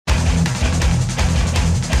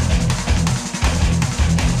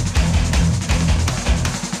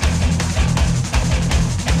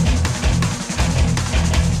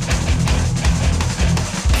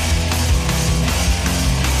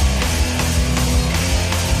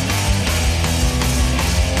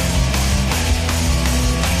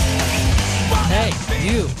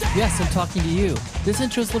Yes, I'm talking to you. This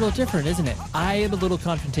intro's a little different, isn't it? I am a little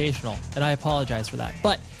confrontational, and I apologize for that.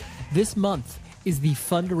 But this month is the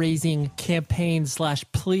fundraising campaign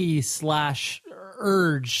 / plea /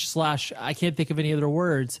 urge / I can't think of any other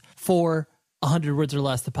words for 100 Words or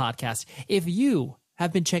Less, the podcast. If you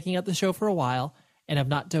have been checking out the show for a while and have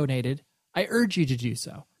not donated, I urge you to do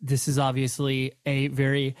so. This is obviously a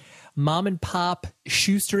very mom and pop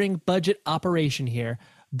shoestring budget operation here,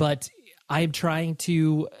 but I'm trying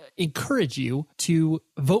to encourage you to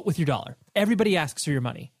vote with your dollar. Everybody asks for your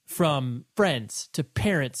money, from friends to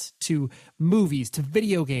parents to movies to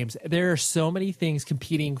video games. There are so many things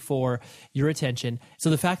competing for your attention. So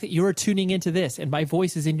the fact that you're tuning into this and my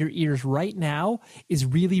voice is in your ears right now is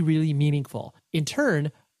really, really meaningful. In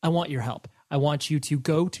turn, I want your help. I want you to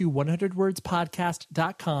go to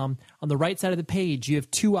 100wordspodcast.com. On the right side of the page, you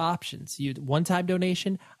have two options. You one-time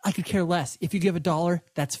donation. I could care less. If you give $1,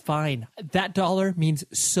 that's fine. That dollar means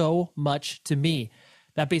so much to me.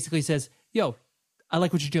 That basically says, yo, I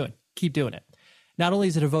like what you're doing. Keep doing it. Not only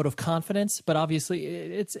is it a vote of confidence, but obviously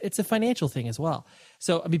it's a financial thing as well.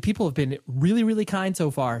 So, I mean, people have been really, really kind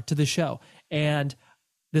so far to the show. And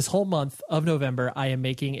this whole month of November, I am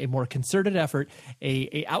making a more concerted effort,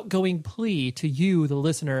 a outgoing plea to you, the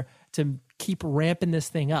listener, to keep ramping this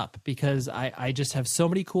thing up, because I just have so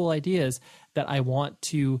many cool ideas that I want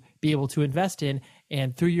to be able to invest in.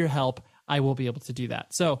 And through your help, I will be able to do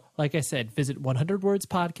that. So, like I said, visit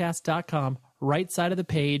 100wordspodcast.com, right side of the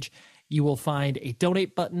page. You will find a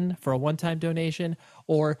donate button for a one-time donation,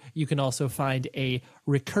 or you can also find a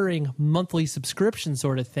recurring monthly subscription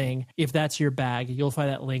sort of thing. If that's your bag, you'll find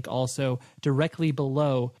that link also directly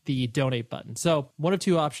below the donate button. So one of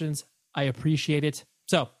two options. I appreciate it.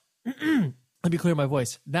 So let me clear my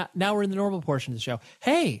voice. Now we're in the normal portion of the show.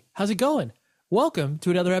 Hey, how's it going? Welcome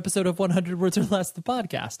to another episode of 100 Words or Less, the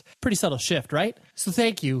podcast. Pretty subtle shift, right? So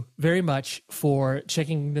thank you very much for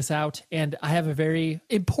checking this out. And I have a very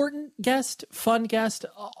important guest, fun guest,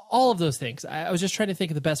 all of those things. I was just trying to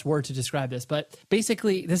think of the best word to describe this. But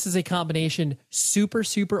basically, this is a combination super,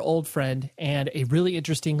 super old friend and a really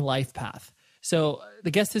interesting life path. So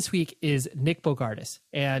the guest this week is Nick Bogardus,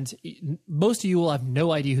 and most of you will have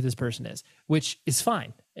no idea who this person is, which is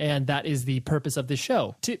fine. And that is the purpose of this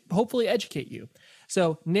show, to hopefully educate you.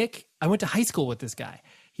 So Nick, I went to high school with this guy.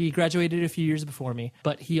 He graduated a few years before me,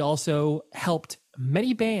 but he also helped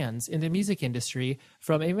many bands in the music industry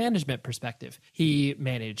from a management perspective. He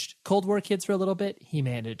managed Cold War Kids for a little bit. He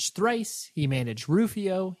managed Thrice. He managed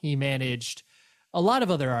Rufio. He managed a lot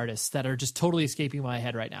of other artists that are just totally escaping my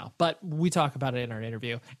head right now, but we talk about it in our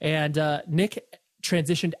interview. And Nick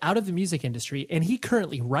transitioned out of the music industry, and he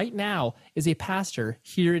currently, right now, is a pastor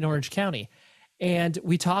here in Orange County. And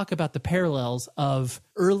we talk about the parallels of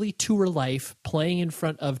early tour life. Playing in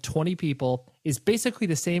front of 20 people is basically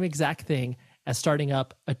the same exact thing as starting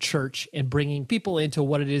up a church and bringing people into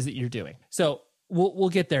what it is that you're doing. So we'll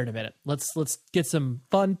get there in a minute. Let's get some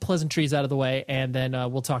fun pleasantries out of the way, and then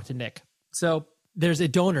we'll talk to Nick. So there's a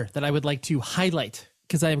donor that I would like to highlight,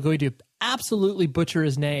 because I am going to absolutely butcher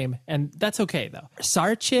his name, and that's okay, though.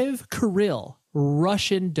 Sarchev Kirill,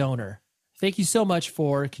 Russian donor. Thank you so much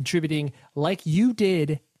for contributing like you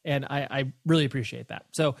did, and I really appreciate that.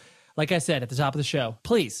 So, like I said at the top of the show,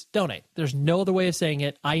 please donate. There's no other way of saying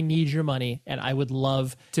it. I need your money, and I would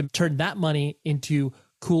love to turn that money into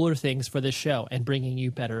cooler things for this show and bringing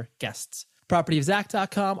you better guests.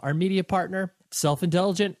 PropertyofZach.com, our media partner.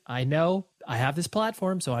 Self-indulgent, I know. I have this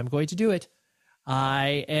platform, so I'm going to do it.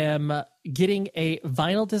 I am getting a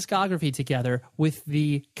vinyl discography together with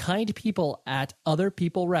the kind people at Other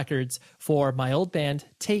People Records for my old band,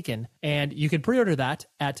 Taken. And you can pre-order that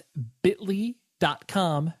at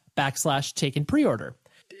bit.ly.com/Taken preorder.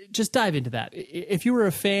 Just dive into that. If you were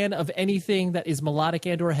a fan of anything that is melodic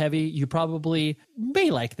and or heavy, you probably may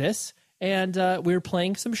like this. And we're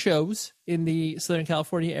playing some shows in the Southern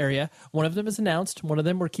California area. One of them is announced. One of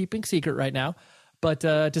them we're keeping secret right now. But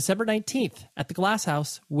December 19th at the Glass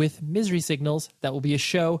House with Misery Signals, that will be a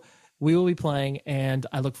show we will be playing. And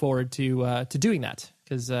I look forward to doing that,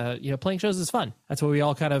 because playing shows is fun. That's why we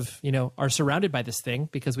all kind of are surrounded by this thing,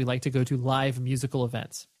 because we like to go to live musical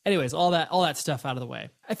events. Anyways, all that stuff out of the way.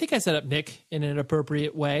 I think I set up Nick in an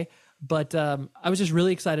appropriate way. But I was just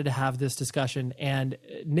really excited to have this discussion, and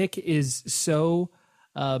Nick is so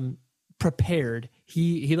prepared.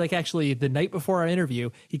 He like actually the night before our interview,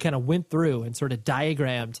 he kind of went through and sort of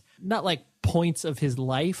diagrammed, not like points of his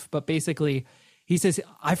life, but basically he says,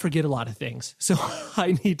 I forget a lot of things. So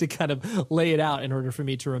I need to kind of lay it out in order for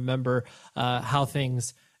me to remember how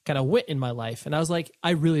things kind of wit in my life. And I was like, I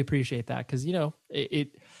really appreciate that because,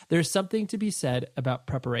 there's something to be said about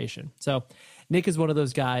preparation. So Nick is one of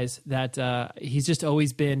those guys that he's just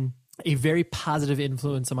always been a very positive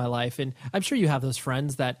influence in my life. And I'm sure you have those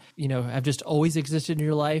friends that, have just always existed in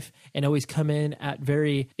your life and always come in at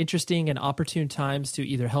very interesting and opportune times to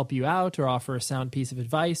either help you out or offer a sound piece of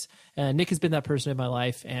advice. And Nick has been that person in my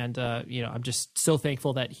life. And, I'm just so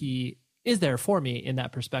thankful that he is there for me in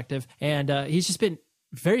that perspective. And he's just been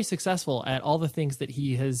very successful at all the things that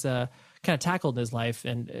he has kind of tackled in his life,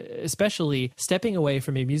 and especially stepping away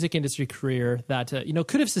from a music industry career that,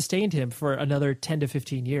 could have sustained him for another 10 to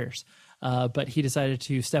 15 years. But he decided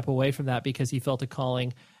to step away from that because he felt a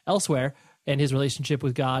calling elsewhere, and his relationship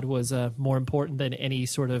with God was more important than any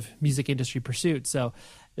sort of music industry pursuit. So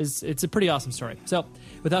it's a pretty awesome story. So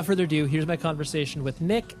without further ado, here's my conversation with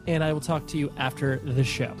Nick, and I will talk to you after the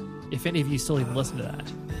show. If any of you still even listen to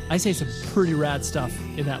that. I say some pretty rad stuff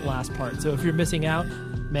in that last part. So if you're missing out,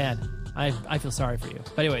 man, I feel sorry for you.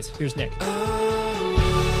 But anyways, here's Nick.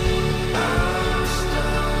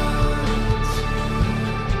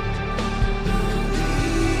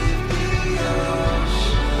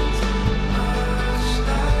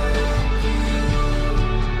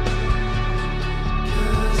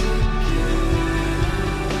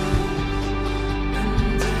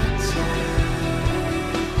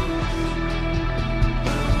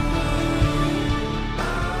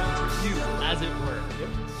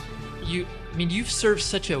 You've served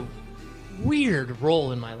such a weird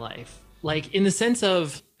role in my life. Like, in the sense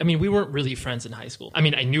of, we weren't really friends in high school. I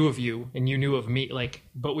knew of you and you knew of me,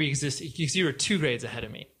 but we existed because you were 2 grades ahead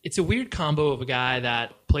of me. It's a weird combo of a guy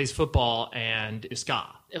that plays football and ska.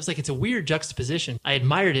 It was like, it's a weird juxtaposition. I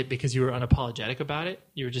admired it because you were unapologetic about it.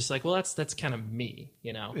 You were just like, well, that's kind of me,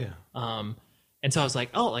 Yeah. And so I was like,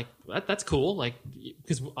 oh, that's cool.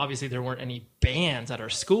 Because obviously there weren't any bands at our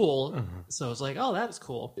school. So I was like, oh, that was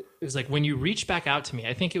cool. It was like when you reached back out to me,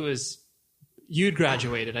 I think it was, you'd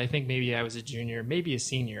graduated. I think maybe I was a junior, maybe a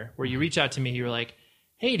senior, where you reach out to me. You were like,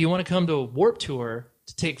 hey, do you want to come to a Warp Tour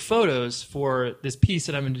to take photos for this piece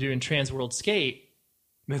that I'm going to do in Trans World Skate?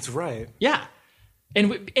 That's right. Yeah.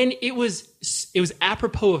 And it was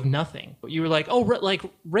apropos of nothing. You were like, oh,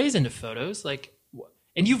 Ray's into photos.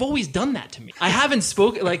 And you've always done that to me. I haven't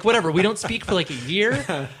spoken, whatever. We don't speak for a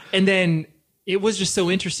year. And then it was just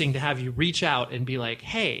so interesting to have you reach out and be like,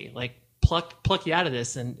 hey, pluck you out of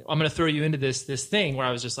this. And I'm going to throw you into this thing where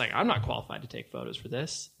I was just like, I'm not qualified to take photos for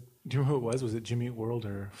this. Do you remember who it was? Was it Jimmy Eat World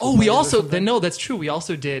or? Oh, we also, no, that's true. We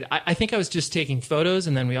also did. I think I was just taking photos,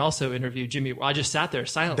 and then we also interviewed Jimmy. I just sat there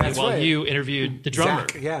silently while you interviewed the drummer.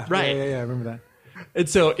 Zach, yeah. Right. Yeah, I remember that. And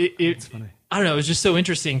so it's funny. I don't know. It was just so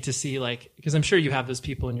interesting to see, because I'm sure you have those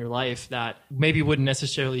people in your life that maybe wouldn't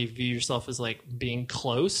necessarily view yourself as being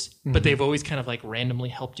close, but they've always kind of randomly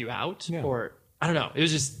helped you out, or I don't know. It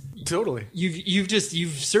was just totally.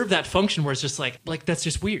 You've served that function where it's just like that's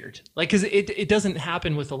just weird. Because it doesn't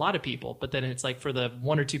happen with a lot of people, but then it's for the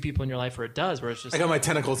 1 or 2 people in your life where it does, where it's just I got my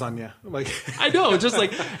tentacles on you. I know, just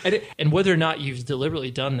and whether or not you've deliberately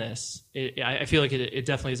done this, I feel like it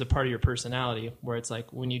definitely is a part of your personality. Where it's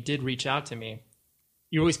when you did reach out to me,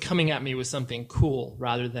 you're always coming at me with something cool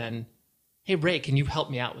rather than, hey Ray, can you help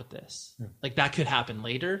me out with this? Yeah. That could happen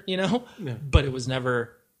later, Yeah. But it was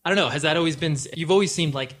never. I don't know. Has that always been? You've always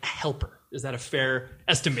seemed like a helper. Is that a fair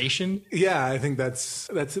estimation? Yeah, I think that's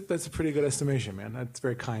a pretty good estimation, man. That's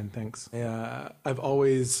very kind. Thanks. I've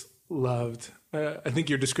always loved. I think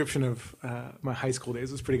your description of my high school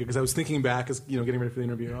days was pretty good because I was thinking back as getting ready for the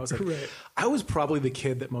interview. And I was like, right. I was probably the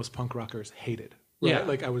kid that most punk rockers hated.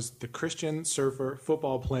 Right? Yeah, I was the Christian surfer,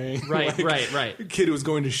 football playing, right. Kid who was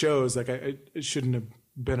going to shows. I shouldn't have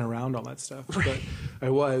been around all that stuff, but I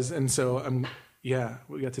was, and so Yeah,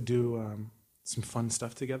 we got to do some fun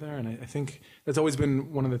stuff together, and I think that's always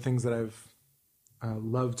been one of the things that I've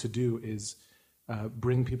loved to do is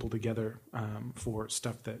bring people together for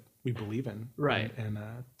stuff that we believe in, right? And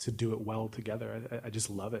to do it well together. I just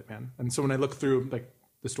love it, man. And so when I look through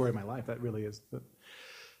the story of my life, that really is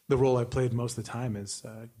the role I've played most of the time is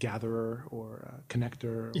gatherer or connector.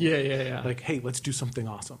 Or yeah. Hey, let's do something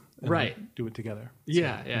awesome, and do it together.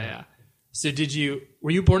 Yeah. So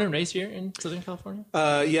were you born and raised here in Southern California?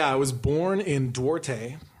 Yeah, I was born in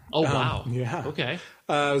Duarte. Oh, wow. Yeah. Okay.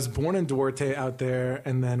 I was born in Duarte out there,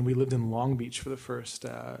 and then we lived in Long Beach for the first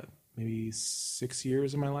maybe 6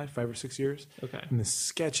 years of my life, 5 or 6 years. Okay. In the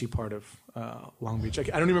sketchy part of Long Beach. I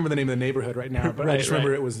don't remember the name of the neighborhood right now, but I just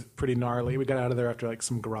remember it was pretty gnarly. We got out of there after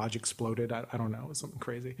some garage exploded. I don't know. It was something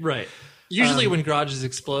crazy. Right. Usually when garages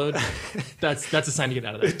explode, that's a sign to get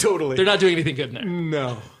out of there. Totally. They're not doing anything good in there.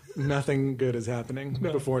 No. Nothing good is happening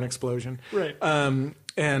before an explosion. Right.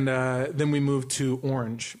 And then we moved to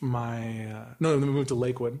Orange. Then we moved to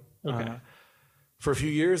Lakewood for a few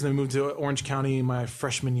years. And then we moved to Orange County my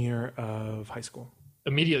freshman year of high school.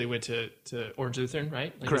 Immediately went to Orange Lutheran,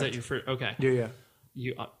 right? Like, Correct. Was that your first? Okay. Yeah.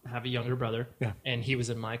 You have a younger brother, and he was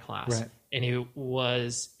in my class. Right. And it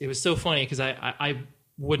was so funny because I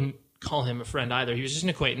wouldn't call him a friend either. He was just an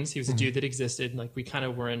acquaintance. He was a dude that existed. Like, we kind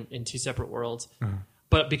of were in two separate worlds.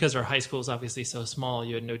 But because our high school is obviously so small,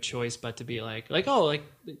 you had no choice but to be like, oh, like,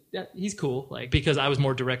 he's cool. Like, because I was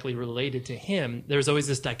more directly related to him, there was always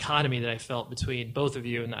this dichotomy that I felt between both of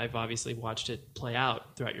you, and I've obviously watched it play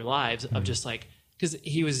out throughout your lives of just like, because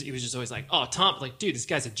he was just always like, oh, Tom, like, dude, this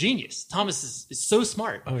guy's a genius. Thomas is so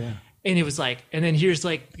smart. Oh, yeah. And it was like, and then here's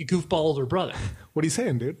like a goofball older brother. What are you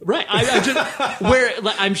saying, dude? Right. I just, where,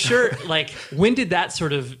 like, I'm sure, like, when did that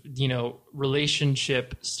sort of,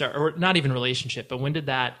 relationship start, or not even relationship, but when did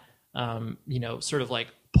that, sort of like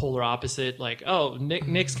polar opposite, like, oh,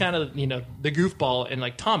 Nick's kind of, the goofball, and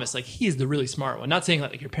like Thomas, like, he's the really smart one. Not saying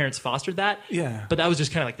like your parents fostered that. Yeah. But that was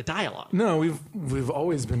just kind of like the dialogue. No, we've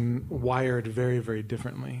always been wired very, very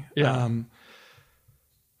differently. Yeah.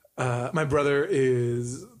 My brother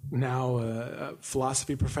is now a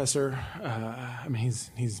philosophy professor.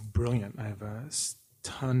 He's brilliant. I have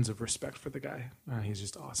tons of respect for the guy. He's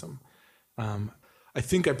just awesome. I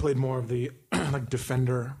think I played more of the like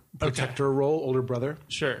defender, protector role, older brother.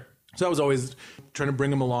 Sure. So I was always trying to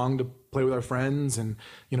bring him along to play with our friends and,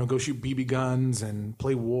 go shoot BB guns and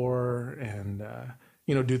play war and,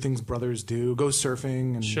 do things brothers do, go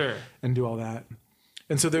surfing and, and do all that.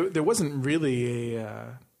 And so there wasn't really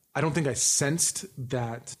I don't think I sensed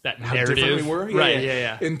that how narrative. different we were.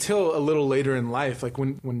 Yeah. Until a little later in life, like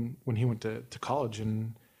when he went to college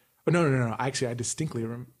and, no. Actually, I distinctly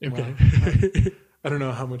remember. Okay. I don't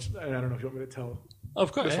know how much, I don't know if you want me to tell.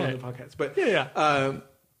 Of course. This one on the podcast, but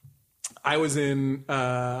I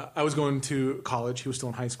was going to college. He was still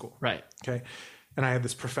in high school. Right. Okay. And I had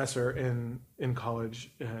this professor in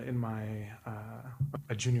college, in my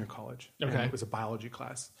a junior college. Okay. And it was a biology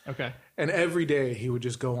class. Okay. And every day he would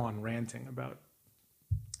just go on ranting about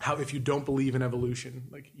how if you don't believe in evolution,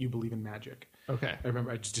 like you believe in magic. Okay.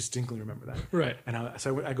 I just distinctly remember that. Right. And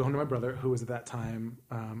so I go home to my brother, who was at that time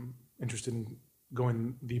interested in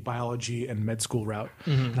going the biology and med school route.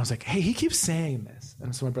 Mm-hmm. And I was like, hey, he keeps saying this.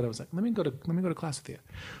 And so my brother was like, let me go to class with you.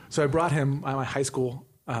 So I brought him, my high school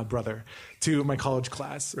brother, to my college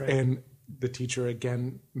class. Right. And the teacher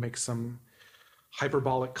again makes some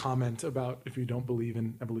hyperbolic comment about if you don't believe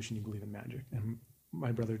in evolution, you believe in magic. And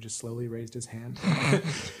my brother just slowly raised his hand.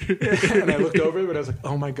 And I looked over him and I was like,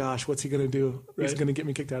 oh my gosh, what's he going to do? Right. He's going to get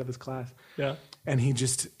me kicked out of this class. Yeah. And he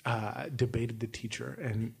just debated the teacher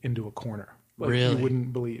and into a corner. Like, really? You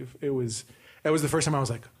wouldn't believe. It was the first time I was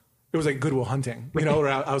like, it was like Good Will Hunting, where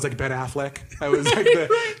I was like Ben Affleck. I was like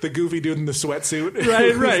the goofy dude in the sweatsuit.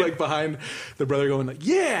 Right. Was like behind the brother going like,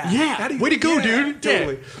 yeah. Way to go, dude.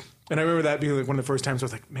 Totally. Yeah. And I remember that being like one of the first times I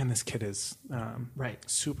was like, man, this kid is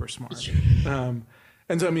super smart.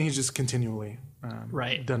 And so, he's just continually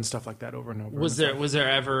done stuff like that over and over. Was there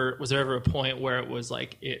ever a point where it was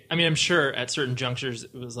like, I'm sure at certain junctures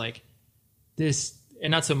it was like this,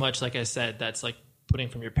 and not so much, like I said, that's like putting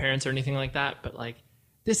from your parents or anything like that, but like,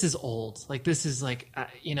 this is old. Like, this is like,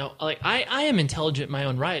 like I am intelligent in my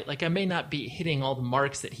own right. Like, I may not be hitting all the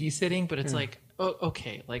marks that he's hitting, but it's like, oh,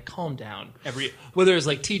 okay, like calm down. Whether it's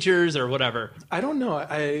like teachers or whatever. I don't know.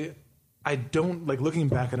 I don't, like, looking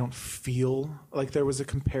back, I don't feel like there was a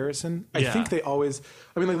comparison. I think they always,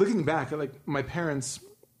 like looking back, like my parents,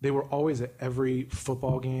 they were always at every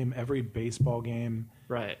football game, every baseball game.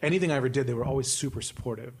 Right. Anything I ever did, they were always super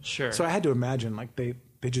supportive. Sure. So I had to imagine like they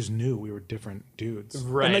just knew we were different dudes.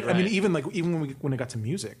 Right. And like, even when it got to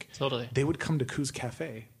music, totally, they would come to Coos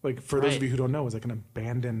Cafe. Like, for those of you who don't know, it was like an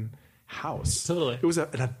abandoned house. Totally. It was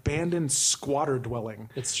an abandoned squatter dwelling.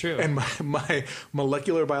 It's true. And my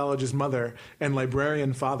molecular biologist mother and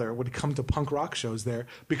librarian father would come to punk rock shows there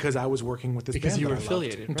because I was working with this band. Because you were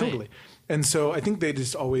affiliated. Right. Totally. And so I think they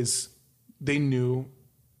just always, they knew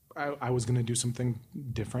I was going to do something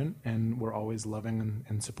different, and we're always loving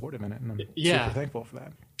and supportive in it. And I'm super thankful for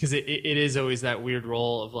that. Because it is always that weird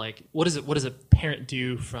role of like, what does a parent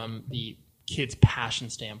do from the kid's passion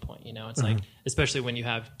standpoint? It's like, especially when you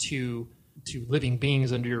have two living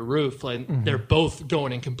beings under your roof, like they're both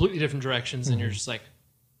going in completely different directions, and you're just like,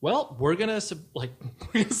 well, we're gonna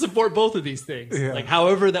support both of these things, like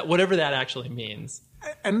whatever that actually means.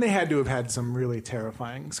 And they had to have had some really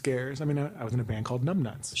terrifying scares. I was in a band called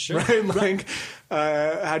Numbnuts. Sure. Right? Like,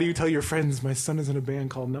 how do you tell your friends my son is in a band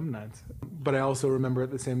called Numbnuts? But I also remember at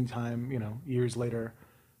the same time, years later,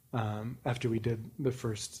 after we did the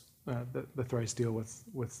first the Thrice deal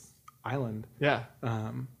with Island. Yeah.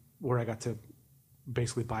 Where I got to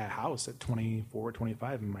basically buy a house at 24,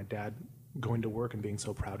 25, and my dad going to work and being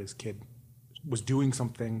so proud his kid was doing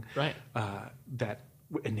something right. That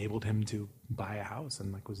enabled him to buy a house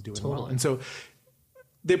and like was doing Totally. well. And so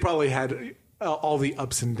they probably had all the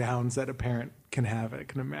ups and downs that a parent can have, I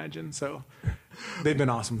can imagine. So they've been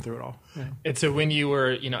awesome through it all. Yeah. And so when you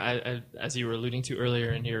were, as you were alluding to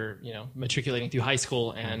earlier, and you're, matriculating through high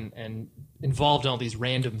school and involved in all these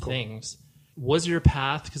random things, was your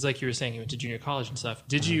path, because like you were saying, you went to junior college and stuff,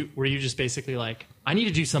 were you just basically like, I need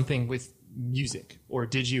to do something with music, or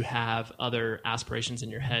did you have other aspirations in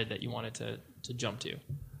your head that you wanted to jump to?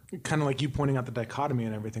 Kind of like you pointing out the dichotomy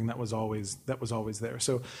and everything, that was always there.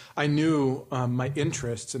 So I knew my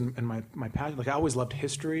interests and my passion. Like I always loved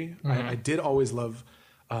history. Mm-hmm. I did always love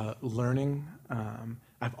learning.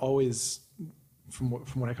 I've always, from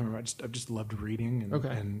what I can remember, I've just loved reading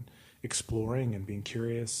and exploring and being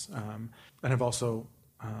curious. And I've also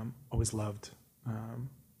always loved.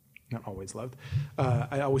 Not always loved.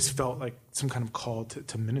 I always felt like some kind of call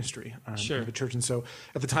to ministry in the church. And so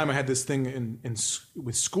at the time I had this thing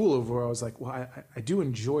with school over where I was like, well, I do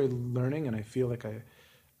enjoy learning and I feel like I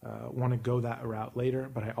want to go that route later.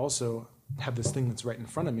 But I also have this thing that's right in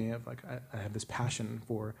front of me of like, I have this passion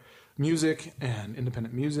for music and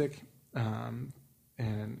independent music and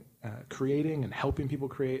creating and helping people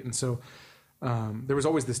create. And so there was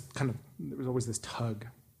always this tug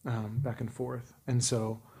back and forth. And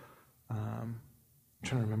so I'm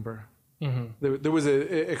trying to remember. Mm-hmm. There was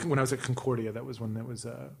when I was at Concordia, that was when there was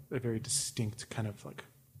a very distinct kind of like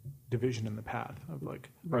division in the path of like,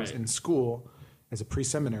 I was in school as a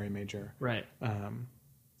pre-seminary major. Right. And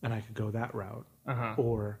I could go that route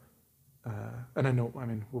or, and I know, I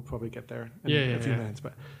mean, we'll probably get there in a few minutes,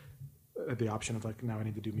 but the option of like, now I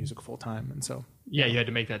need to do music full time. And so, you had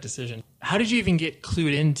to make that decision. How did you even get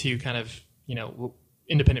clued into kind of,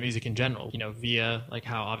 independent music in general, via like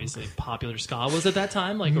how obviously popular ska was at that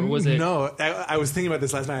time? Like, or was it? No, I was thinking about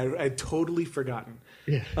this last night. I'd totally forgotten.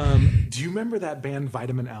 Yeah. Do you remember that band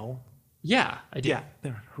Vitamin L? Yeah, I do. Yeah,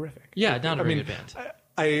 they're horrific. Yeah, not a very good band.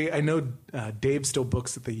 I know Dave still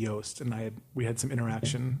books at the Yost, and we had some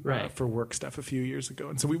interaction for work stuff a few years ago.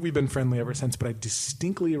 And so we've been friendly ever since, but I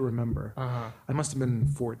distinctly remember, I must have been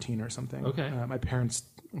 14 or something. Okay. My parents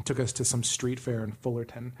took us to some street fair in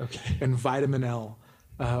Fullerton, and Vitamin L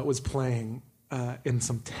was playing in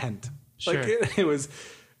some tent. Sure. Like it was,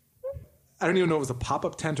 I don't even know if it was a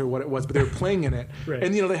pop-up tent or what it was, but they were playing in it. Right.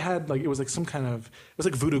 And, they had like, it was like some kind of, it was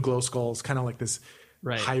like Voodoo Glow Skulls, kind of like this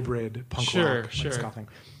hybrid punk rock ska thing.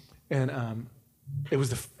 And it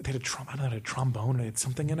was they had I don't know, they had a trombone, they had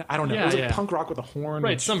something in it. I don't know. It was like punk rock with a horn.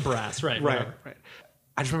 Right, some brass, right.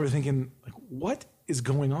 I just remember thinking, like, what is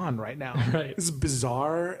going on right now? Right. This is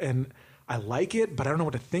bizarre, and I like it, but I don't know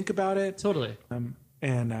what to think about it. Totally.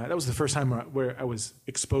 And that was the first time where I was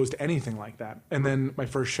exposed to anything like that. And then my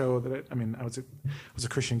first show I was a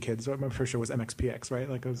Christian kid, so my first show was MXPX, right?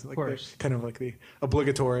 Like it was like kind of like the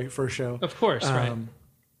obligatory first show. Of course, right.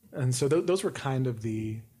 And so those were kind of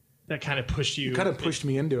that kind of pushed you. Kind of pushed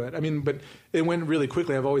me into it. I mean, but it went really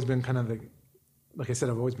quickly. I've always been kind of like I said,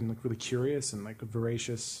 I've always been like really curious and like a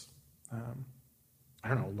voracious, I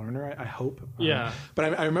don't know, learner, I hope. Yeah.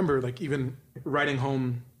 But I remember like even writing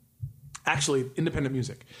home. Actually, independent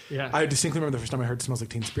music. Yeah, I distinctly remember the first time I heard "Smells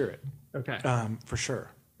Like Teen Spirit." Okay, for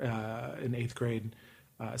sure. In 8th grade,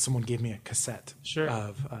 someone gave me a cassette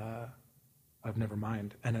of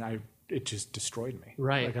Nevermind, and it just destroyed me.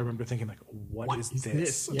 Right, like I remember thinking, like, what is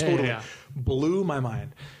this? Totally blew my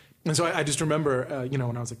mind. And so I just remember,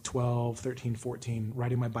 when I was like 12, 13, 14,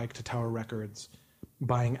 riding my bike to Tower Records,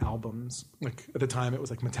 buying albums. Like at the time, it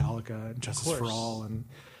was like Metallica, and Justice for All, and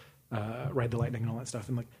Ride the Lightning and all that stuff,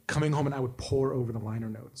 and like coming home and I would pore over the liner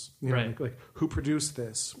notes, like who produced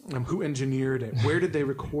this, who engineered it, where did they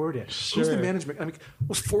record it, who's the management. I mean, I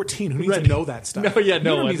was 14. Who needs to know that stuff? You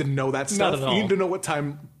don't need to know that stuff. You need to know what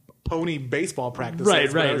time pony baseball practice.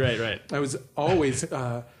 Right. I was always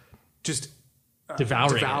just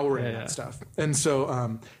devouring that stuff, and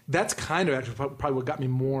so that's kind of actually probably what got me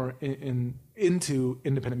more into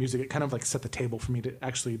independent music. It kind of like set the table for me to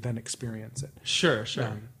actually then experience it. Sure.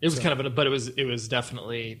 It was kind of, but it was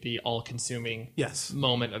definitely the all-consuming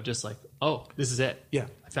moment of just like, oh, this is it. Yeah,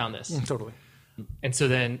 I found this. Totally. And so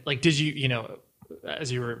then, like, did you,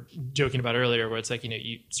 as you were joking about earlier, where it's like,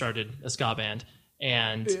 you started a ska band,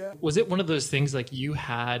 and was it one of those things like you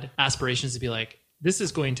had aspirations to be like, this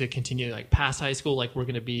is going to continue like past high school, like we're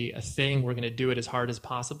going to be a thing, we're going to do it as hard as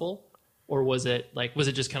possible? Or was it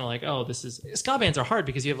just kind of like, oh, this is ska bands are hard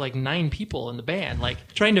because you have like 9 people in the band,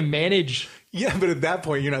 like trying to manage. Yeah, but at that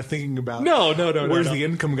point, you're not thinking about where's the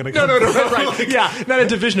income going to come from? Right. Like, yeah, not a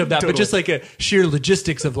division of that, totally. but just like a sheer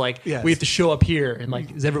logistics of like, Yes. we have to show up here and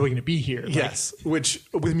like, is everybody going to be here? Like, yes, which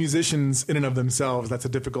with musicians in and of themselves, that's a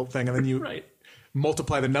difficult thing. And then you right.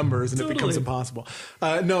 multiply the numbers and it becomes impossible.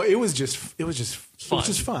 No, it was just fun. It was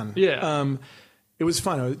just fun. Yeah. It was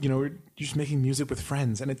fun. We're just making music with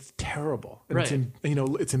friends, and it's terrible. And right.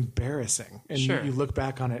 It's embarrassing, and sure. you look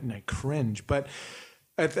back on it and I cringe. But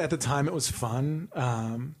at the time, it was fun.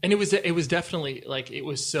 And it was definitely like it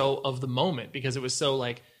was so of the moment because it was so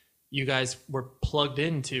like you guys were plugged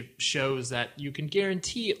into shows that you can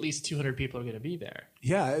guarantee at least 200 people are going to be there.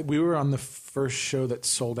 Yeah, we were on the first show that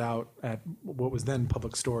sold out at what was then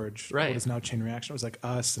Public Storage. Right. What is now Chain Reaction. It was like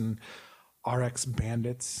us and RX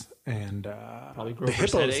Bandits and probably the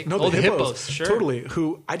Hippos. Headache. No, the Hippos, sure. Totally.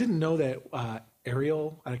 Who I didn't know that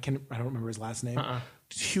Ariel. I don't remember his last name.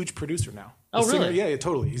 Huge producer now. Oh, singer, really? Yeah,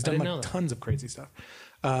 totally. He's done like tons of crazy stuff.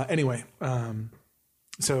 Anyway,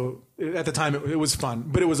 so at the time it was fun,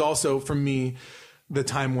 but it was also for me the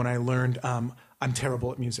time when I learned I'm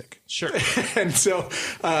terrible at music. Sure. And so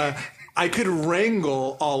I could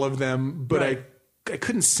wrangle all of them, but right. I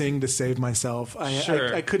couldn't sing to save myself.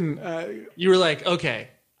 Sure. I couldn't. You were like, okay,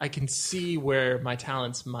 I can see where my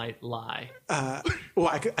talents might lie. Well,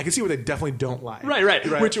 I can see where they definitely don't lie.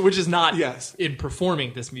 Right. Which is not yes. in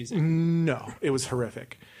performing this music. No, it was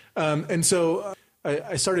horrific. And so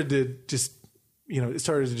I started to just, it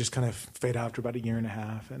started to just kind of fade out after about a year and a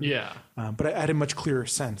half. And, yeah. But I had a much clearer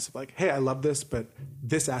sense of like, hey, I love this, but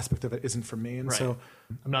this aspect of it isn't for me. And right. so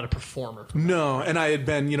I'm not a performer. No. Right? And I had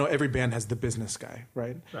been, every band has the business guy,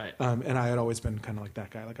 right? Right. And I had always been kind of like that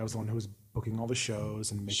guy. Like I was the one who was booking all the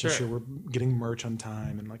shows and making sure we're getting merch on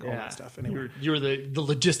time and like all that stuff. Anyway. You were the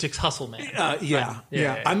logistics hustle man.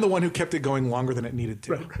 Yeah. I'm the one who kept it going longer than it needed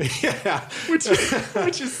to. Right. Yeah. Which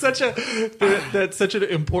is that's such an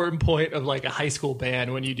important point of like a high school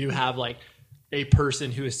band when you do have like a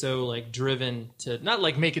person who is so like driven to not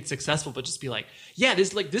like make it successful, but just be like, yeah,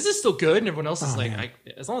 this is still good. And everyone else is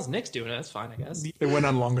as long as Nick's doing it, that's fine, I guess. It went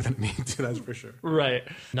on longer than it needed to, that's for sure. Right.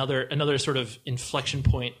 Another sort of inflection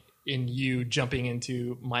point in you jumping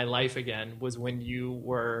into my life again was when you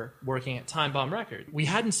were working at Time Bomb Records. We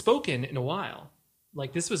hadn't spoken in a while.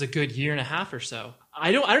 Like this was a good year and a half or so.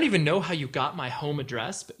 I don't even know how you got my home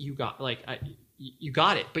address, but you got you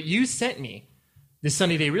got it. But you sent me the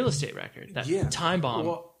Sunny Day Real Estate record, that Time Bomb.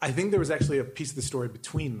 Well, I think there was actually a piece of the story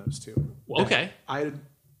between those two. Okay.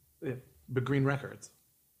 But Green Records.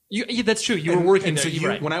 Yeah, that's true. You were working there. So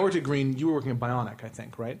right. When I worked at Green, you were working at Bionic, I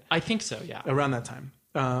think, right? I think so, yeah. Around that time.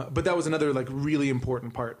 But that was another like really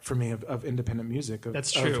important part for me of independent music.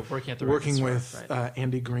 That's true. Working at the working record with store, right.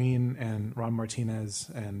 Andy Green and Ron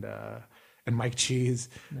Martinez and Mike Cheese,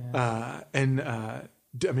 I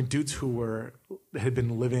mean dudes who had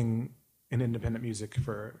been living in independent music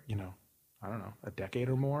for I don't know, a decade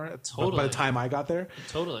or more. Totally. By the time I got there,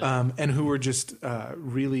 totally, and who were just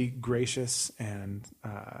really gracious and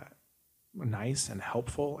nice and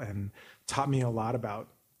helpful and taught me a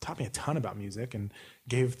ton about music and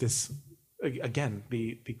gave this, again,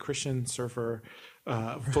 the Christian surfer,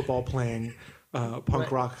 football playing,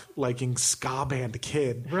 punk rock liking ska band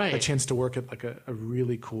kid a chance to work at like a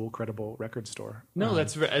really cool, credible record store. No,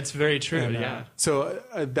 that's very true. And, yeah. So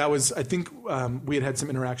that was, I think we had some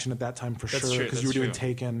interaction at that time for that's sure because you were doing true.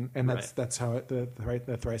 Taken, and that's how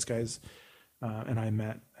the Thrice guys and I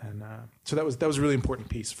met, and so that was a really important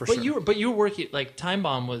piece for sure. But you were working like Time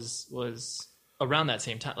Bomb was around that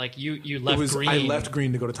same time. Like you left Green. I left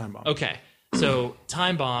Green to go to Time Bomb. Okay. So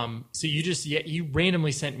Time Bomb. So you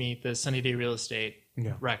randomly sent me the Sunny Day Real Estate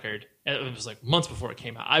record. And it was like months before it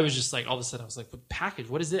came out. I was just like, all of a sudden I was like, what package?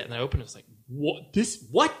 What is it? And I opened it. I was like, what? This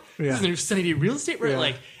is the new Sunny Day Real Estate record?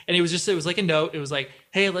 Like, and it was like a note. It was like,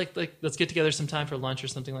 hey, like let's get together sometime for lunch or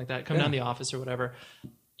something like that. Come down to the office or whatever.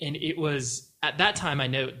 And it was at that time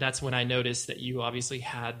that's when I noticed that you obviously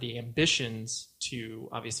had the ambitions to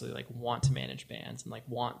obviously like want to manage bands and like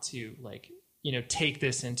want to like, take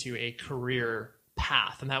this into a career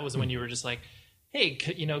path. And that was when you were just like, hey,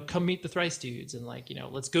 come meet the Thrice dudes and like,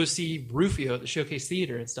 let's go see Rufio at the Showcase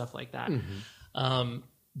Theater and stuff like that. Mm-hmm.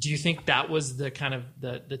 Do you think that was the kind of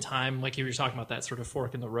the time, like you were talking about that sort of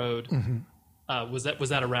fork in the road? Mm-hmm. Was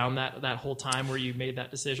that around that whole time where you made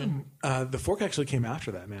that decision? The fork actually came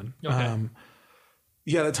after that, man. Okay.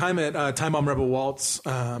 The time at Time Bomb Rebel Waltz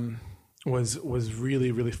was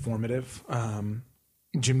really, really formative.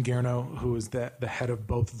 Jim Garno, who was the head of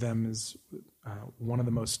both of them, is one of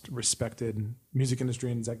the most respected music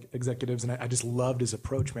industry executives. And I just loved his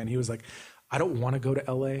approach, man. He was like, I don't want to go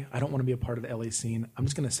to LA. I don't want to be a part of the LA scene. I'm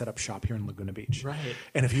just going to set up shop here in Laguna Beach. Right.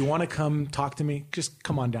 And if you want to come talk to me, just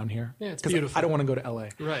come on down here. Yeah, it's beautiful. I don't want to go to LA.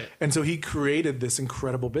 Right. And so he created this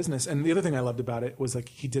incredible business. And the other thing I loved about it was like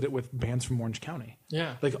he did it with bands from Orange County.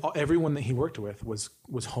 Yeah. Like everyone that he worked with was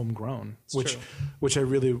homegrown, It's which I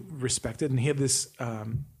really respected. And he had this,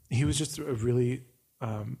 he was just a really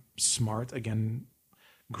smart, again,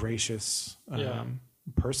 gracious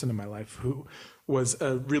person in my life who was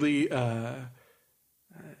a really, I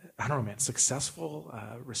don't know, man, successful,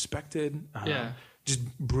 respected,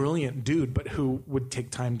 just brilliant dude, but who would take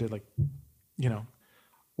time to, like, you know,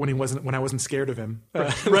 when I wasn't scared of him,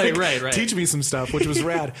 right. teach me some stuff, which was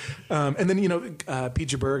rad. And then, you know, Pete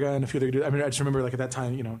Jaberga and a few other dudes. I mean, I just remember, like, at that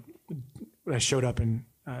time, you know, when I showed up and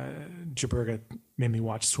Jaberga made me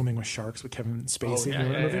watch Swimming with Sharks with Kevin Spacey.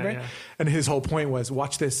 Yeah. And his whole point was,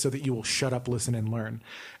 watch this so that you will shut up, listen, and learn.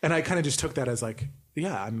 And I kind of just took that as like,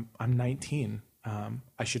 yeah, I'm 19.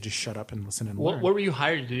 I should just shut up and listen and learn. What were you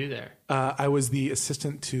hired to do there? I was the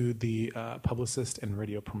assistant to the publicist and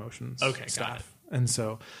radio promotions staff. Got it. And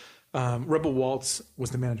so Rebel Waltz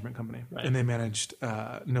was the management company. Right. And they managed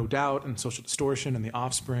No Doubt and Social Distortion and The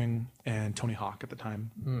Offspring and Tony Hawk at the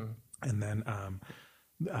time. And then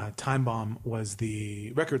Time Bomb was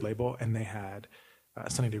the record label, and they had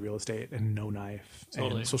Sunny Day Real Estate and No Knife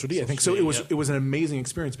and Social D. I think so. It was an amazing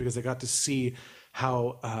experience because I got to see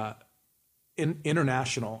how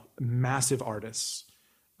international massive artists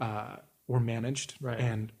were managed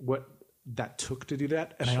and what that took to do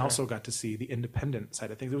that. And I also got to see the independent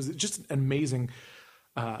side of things. It was just an amazing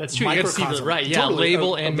that's true. You got to see the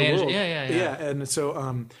label and management. Yeah. And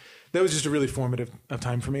so that was just a really formative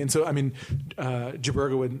time for me. And so, I mean,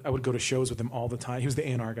 Jaberga I would go to shows with him all the time. He was the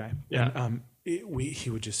A&R guy. Yeah. And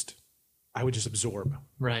I would just absorb.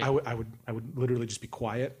 Right. I would literally just be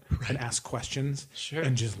quiet and ask questions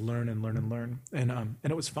and just learn and learn and learn. And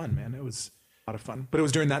it was fun, man. It was a lot of fun. But it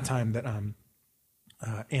was during that time that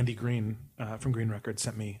Andy Green from Green Records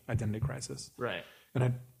sent me Identity Crisis. Right.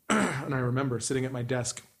 And I remember sitting at my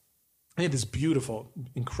desk. I had this beautiful,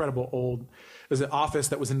 incredible old. It was an office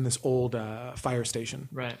that was in this old fire station.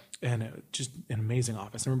 Right. And just an amazing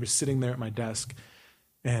office. I remember sitting there at my desk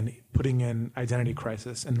and putting in Identity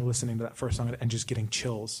Crisis and listening to that first song and just getting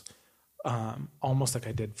chills, almost like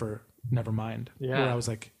I did for Nevermind. Yeah. Where I was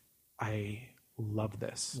like, I love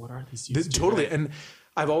this. What are these? Totally. And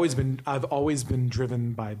I've always been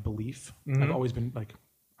driven by belief. Mm-hmm. I've always been like,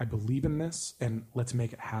 I believe in this and let's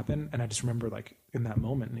make it happen. And I just remember, like, in that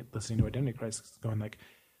moment listening to Identity Crisis going like,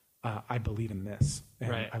 I believe in this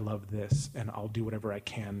and I love this and I'll do whatever I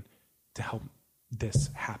can to help this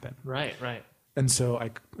happen. Right. And so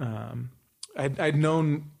I'd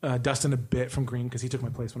known Dustin a bit from Green because he took my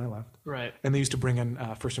place when I left. Right. And they used to bring in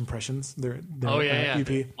First Impressions, their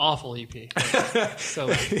EP. Awful EP.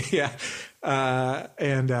 So yeah.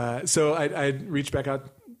 So I reached back out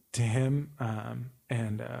to him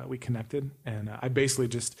and we connected. And I basically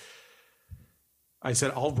I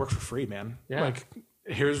said, I'll work for free, man. Yeah. Like,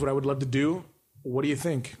 here's what I would love to do. What do you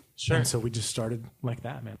think? Sure. And so we just started like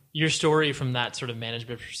that, man. Your story from that sort of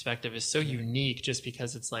management perspective is so unique just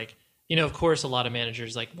because it's like, you know, of course, a lot of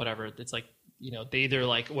managers, like, whatever, it's like, you know, they either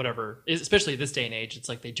like whatever, especially this day and age, it's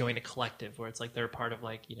like they join a collective where it's like they're part of,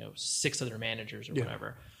 like, you know, 6 other managers or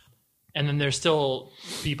whatever. And then there's still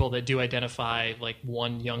people that do identify like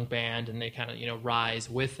one young band and they kind of, you know, rise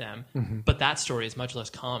with them. Mm-hmm. But that story is much less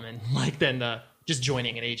common like than just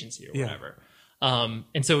joining an agency or whatever.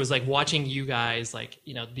 And so it was like watching you guys, like,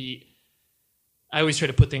 you know, I always try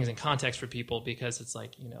to put things in context for people because it's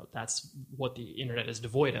like, you know, that's what the internet is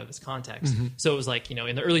devoid of, is context. Mm-hmm. So it was like, you know,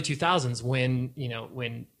 in the early 2000s when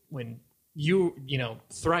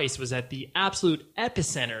Thrice was at the absolute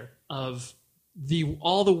epicenter of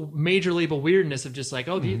all the major label weirdness of just like,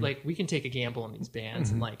 like, we can take a gamble on these bands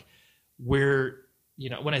and like, we're, you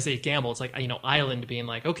know, when I say gamble, it's like, you know, Island being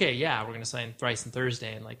like, okay, yeah, we're going to sign Thrice and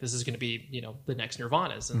Thursday. And like, this is going to be, you know, the next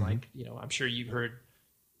Nirvanas. And like, you know, I'm sure you've heard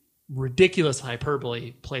ridiculous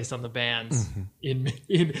hyperbole placed on the bands in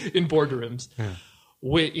boardrooms. Yeah.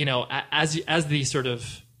 With, you know, as the sort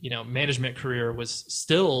of, you know, management career was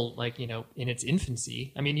still like, you know, in its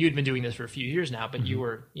infancy. I mean, you had been doing this for a few years now, but you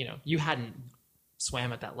were, you know, you hadn't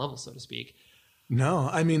swam at that level, so to speak. No,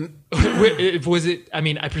 I mean, was it? I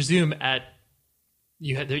mean, I presume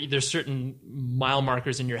there's certain mile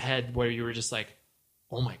markers in your head where you were just like,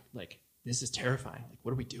 oh my, like, this is terrifying. Like,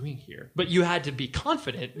 what are we doing here? But you had to be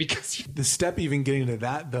confident because the step even getting into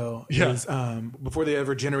that though is before they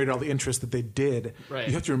ever generated all the interest that they did. Right.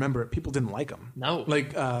 You have to remember people didn't like them. No,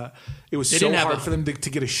 like it was so hard for them to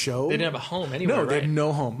get a show. They didn't have a home anywhere. No, they had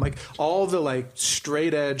no home. Like all the like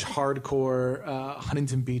straight edge hardcore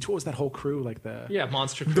Huntington Beach. What was that whole crew like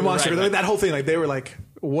Monster Crew? The Monster Crew. Right. That whole thing. Like they were like,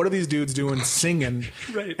 what are these dudes doing singing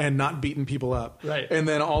Right. and not beating people up? Right. And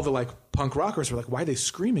then all the like punk rockers were like, why are they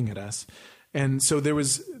screaming at us? And so they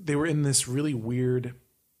were in this really weird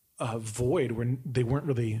void where they weren't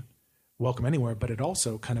really welcome anywhere, but it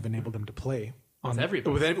also kind of enabled them to play with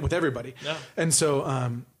everybody. With everybody. Yeah. And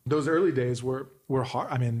so those early days were hard.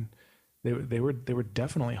 I mean, they were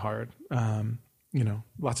definitely hard.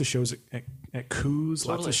 Lots of shows at Coos,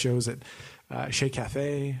 lots of shows at Chez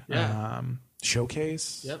Cafe,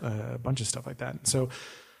 Showcase, a bunch of stuff like that. So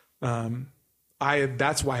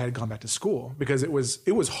that's why I had gone back to school, because it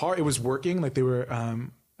was hard. It was working. Like they were,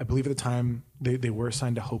 I believe at the time they were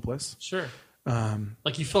assigned to Hopeless. Sure.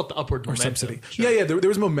 Like you felt the upward momentum. Subsidy. Sure. Yeah. There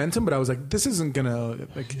was momentum, but I was like, this isn't gonna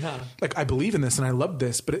like I believe in this and I love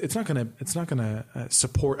this, but it's not gonna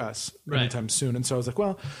support us anytime soon. And so I was like,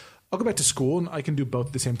 well, I'll go back to school and I can do both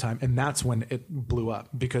at the same time. And that's when it blew up,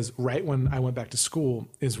 because right when I went back to school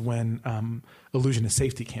is when Illusion of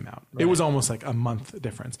Safety came out. Right. It was almost like a month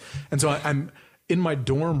difference. And so I'm in my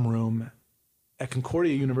dorm room at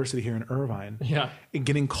Concordia University here in Irvine, and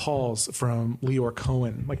getting calls from Leor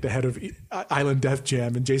Cohen, like the head of Island Def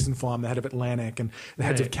Jam, and Jason Flom, the head of Atlantic, and the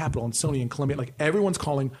heads of Capitol and Sony and Columbia. Like everyone's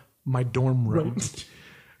calling my dorm room. Right.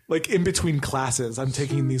 Like in between classes, I'm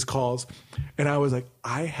taking these calls, and I was like,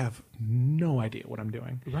 I have no idea what I'm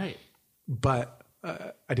doing. Right. But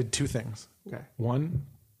I did two things. Okay. One,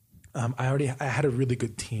 I had a really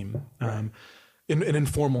good team. Right. An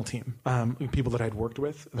informal team, people that I'd worked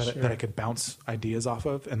with that I could bounce ideas off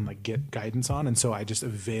of and like get guidance on. And so I just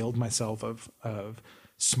availed myself of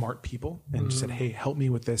smart people and just said, hey, help me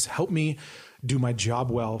with this. Help me do my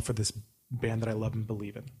job well for this band that I love and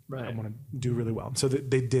believe in. Right. I want to do really well. So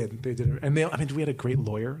they did it. And we had a great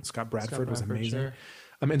lawyer. Scott Bradford was amazing. Sure.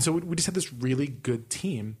 And so we just had this really good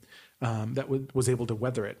team that was able to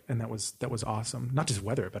weather it. And that was awesome. Not just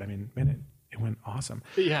weather it, but I mean, man, it went awesome.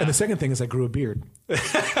 Yeah. And the second thing is I grew a beard.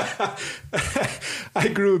 I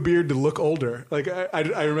grew a beard to look older. Like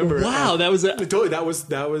I remember. Wow, that was totally. That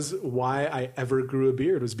was why I ever grew a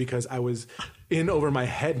beard, was because I was in over my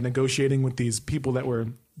head negotiating with these people that were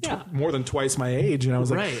more than twice my age, and I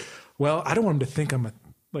was like, well, I don't want them to think I'm a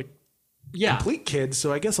complete kid,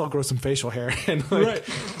 so I guess I'll grow some facial hair. And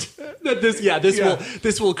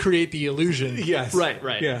this will create the illusion. Yes.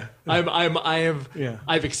 Right. Yeah.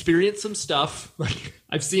 I've experienced some stuff. Like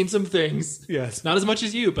I've seen some things. Yes. Not as much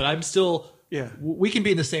as you, but I'm still. Yeah. We can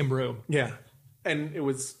be in the same room. Yeah. And it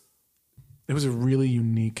was a really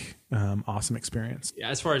unique, awesome experience. Yeah.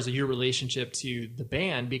 As far as your relationship to the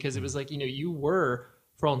band, because it was like, you were,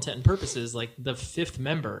 for all intent and purposes, like the fifth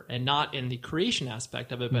member, and not in the creation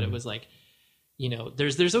aspect of it, but it was like,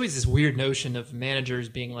 there's always this weird notion of managers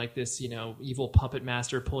being like this, evil puppet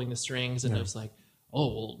master pulling the strings, and it's like, oh,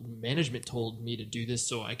 well, management told me to do this,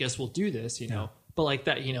 so I guess we'll do this, But like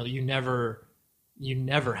that, you never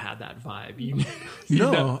had that vibe.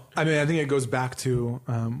 No, I mean, I think it goes back to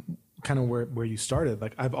kind of where you started.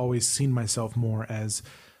 Like I've always seen myself more as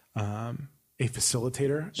a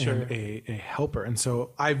facilitator and a helper, and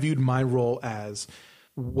so I viewed my role as,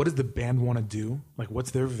 what does the band want to do? Like,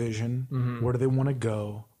 what's their vision? Mm-hmm. Where do they want to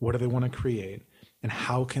go? What do they want to create? And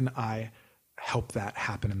how can I help that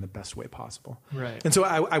happen in the best way possible? Right. And so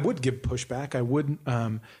I would give pushback. I would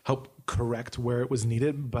help correct where it was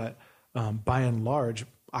needed. But by and large,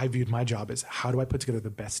 I viewed my job as, how do I put together the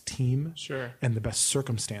best team and the best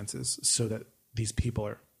circumstances so that these people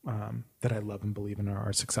are that I love and believe in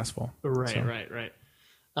are successful. Right.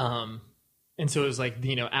 And so it was like,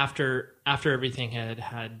 after everything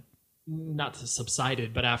had not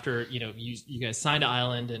subsided, but after, you guys signed to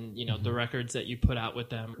Island, and, the records that you put out with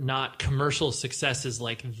them, not commercial successes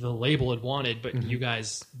like the label had wanted, but you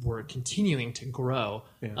guys were continuing to grow.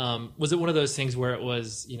 Yeah. Was it one of those things where it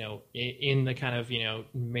was, in the kind of,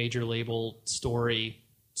 major label story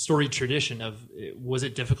tradition of, was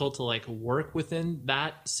it difficult to like work within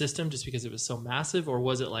that system just because it was so massive? Or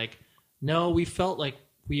was it like, no, we felt like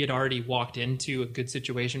we had already walked into a good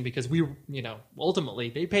situation because we,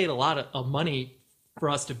 ultimately they paid a lot of money for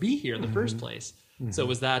us to be here in the first place. Mm-hmm. So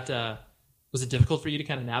was it difficult for you to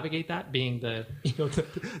kind of navigate that, being the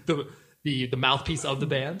mouthpiece of the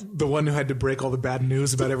band? The one who had to break all the bad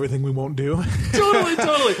news about everything we won't do. Totally.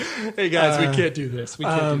 Hey guys, we can't do this. We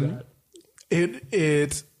can't do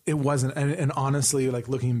that. It wasn't. And honestly, like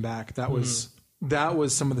looking back, that was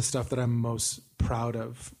some of the stuff that I'm most proud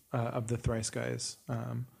of the Thrice guys,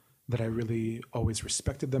 that I really always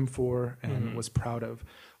respected them for and was proud of,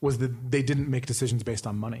 was that they didn't make decisions based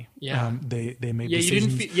on money. Yeah. They made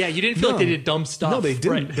decisions. You didn't feel like they did dumb stuff. No, they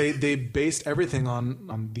didn't. Right. They based everything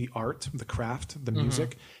on the art, the craft, the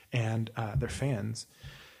music, and their fans.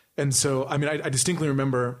 And so, I mean, I distinctly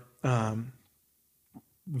remember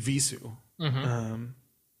Visu.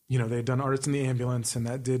 You know, they had done Artists in the Ambulance, and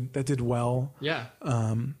that did well. Yeah.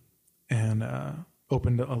 And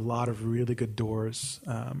opened a lot of really good doors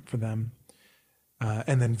for them.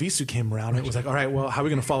 And then Visu came around, and it was like, all right, well, how are we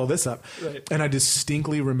going to follow this up? Right. And I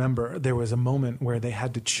distinctly remember there was a moment where they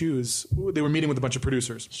had to choose. They were meeting with a bunch of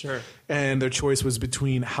producers. Sure. And their choice was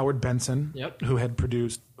between Howard Benson, who had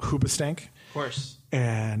produced Hoobastank. Of course.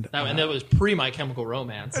 And that was pre My Chemical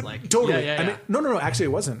Romance, like totally. Yeah. I mean, no. Actually,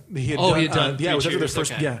 it wasn't. He had done. Yeah, it was after their Cheers.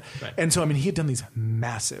 first. Okay. Yeah, right. And so I mean, he had done these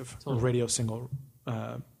massive radio single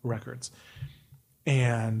records,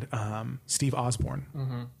 and Steve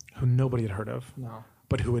Osborne, who nobody had heard of,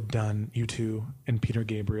 but who had done U2 and Peter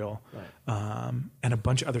Gabriel, and a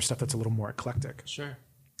bunch of other stuff that's a little more eclectic. Sure.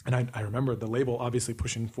 And I remember the label obviously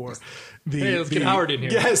pushing for let's get Howard in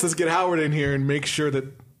here. Yes, let's get Howard in here and make sure that,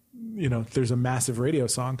 you know, there's a massive radio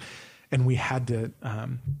song. And we had to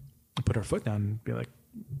put our foot down and be like,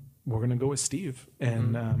 we're going to go with Steve.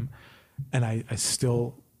 And I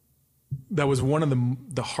still, that was one of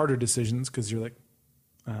the harder decisions, because you're like,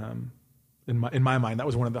 in my mind, that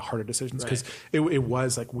was one of the harder decisions, because it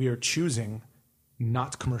was like, we are choosing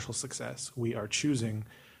not commercial success. We are choosing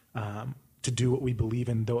to do what we believe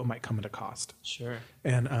in, though it might come at a cost. Sure.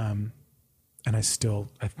 And I still,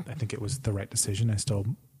 I think it was the right decision.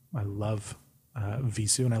 I love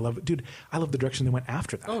Visu, and I love the direction they went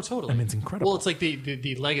after that. Oh, totally. I mean, it's incredible. Well, it's like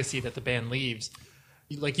the legacy that the band leaves.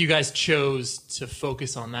 Like, you guys chose to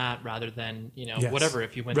focus on that rather than, you know, whatever.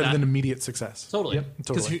 If you went rather than immediate success. Totally. Yep,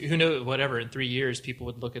 Because totally. who knows, whatever, in 3 years, people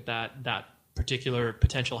would look at that particular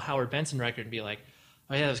potential Howard Benson record and be like,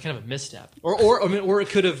 oh yeah, that was kind of a misstep. Or it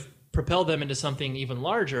could have propelled them into something even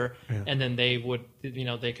larger, and then they would, you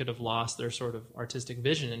know, they could have lost their sort of artistic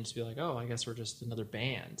vision and just be like, oh, I guess we're just another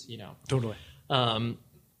band, you know. Totally.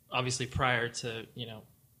 Obviously, prior to, you know,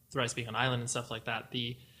 Thrice being on Island and stuff like that,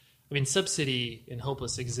 Subsidy and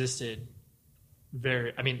Hopeless existed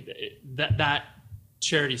that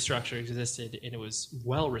charity structure existed, and it was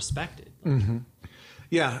well respected. Mm-hmm.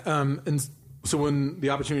 Yeah. And so when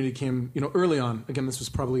the opportunity came, you know, early on, again, this was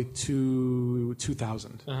probably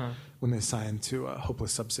 2000 when they signed to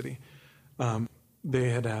Hopeless Subsidy. We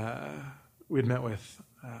had met with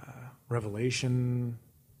Revelation.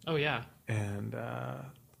 Oh yeah. And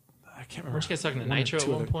I can't remember. Weren't you guys talking to Nitro at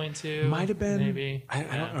one point too? Might have been. Maybe. I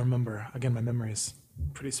don't remember. Again, my memory is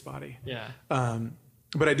pretty spotty. Yeah.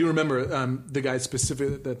 But I do remember the guys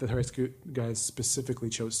the Thrice guys specifically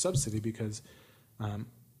chose Subsidy because,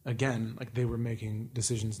 again, like, they were making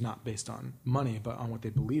decisions not based on money, but on what they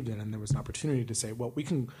believed in, and there was an opportunity to say, well, we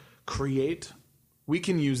can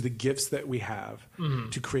use the gifts that we have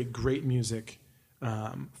to create great music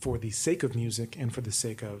for the sake of music and for the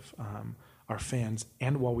sake of our fans,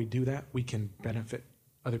 and while we do that, we can benefit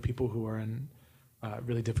other people who are in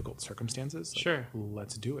really difficult circumstances. Like, sure,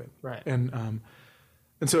 let's do it. Right. And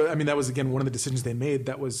so, I mean, that was, again, one of the decisions they made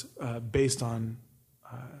that was based on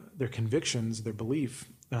their convictions, their belief.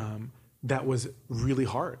 That was really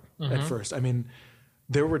hard at first. I mean,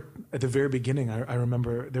 there were, at the very beginning, I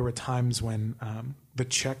remember there were times when the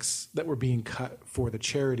checks that were being cut for the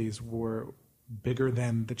charities were bigger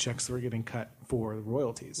than the checks that were getting cut for the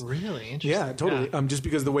royalties. Really? Interesting. Yeah, totally. Yeah. Just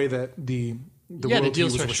because the way that the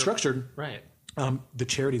royalties were structured, right? The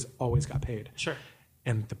charities always got paid. Sure.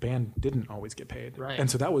 And the band didn't always get paid. Right. And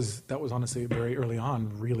so that was honestly very early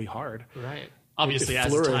on really hard. Right. Obviously, as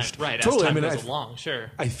flourished. Time, right, totally. As time goes along, sure.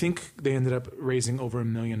 I think they ended up raising over $1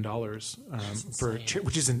 million for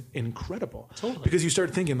which is incredible. Totally. Because you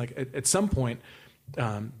start thinking, like, at some point,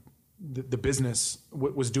 the business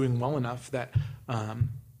was doing well enough that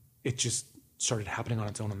it just started happening on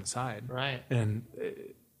its own on the side. Right. And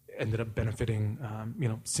it ended up benefiting,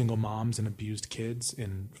 single moms and abused kids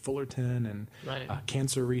in Fullerton, and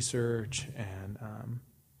cancer research, and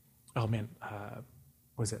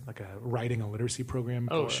was it like a writing a literacy program?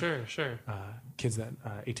 Oh, for, sure. Kids that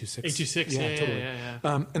 826. 826, yeah, totally.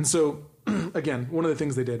 Yeah. And so, again, one of the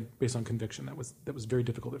things they did based on conviction that was very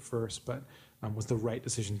difficult at first, but was the right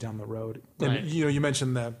decision down the road. And Right. you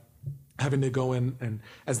mentioned that having to go in and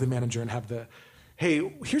as the manager and have the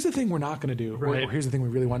hey, here's the thing we're not going to do, or here's the thing we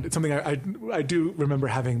really want. It's something I do remember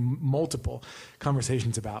having multiple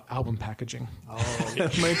conversations about album packaging. Oh,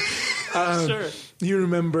 like, sure. You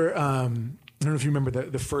remember, I don't know if you remember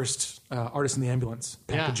the first Artist in the Ambulance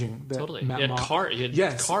packaging. Yeah, totally. Matt You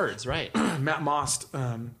had cards, right. Matt Most,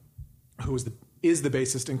 who is the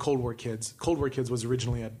bassist in Cold War Kids. Cold War Kids was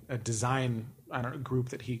originally a design group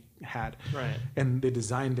that he had. Right. And they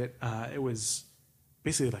designed it. It was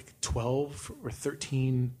basically like 12 or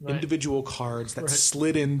 13 individual cards that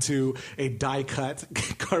slid into a die cut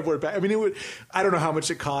cardboard bag. I mean, I don't know how much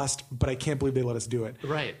it cost, but I can't believe they let us do it.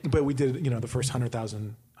 Right. But we did, the first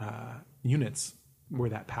 100,000 units were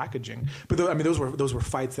that packaging. But those were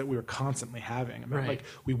fights that we were constantly having. Like,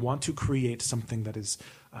 we want to create something that is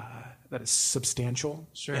substantial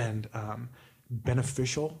and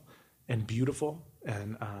beneficial and beautiful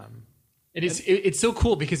and it's so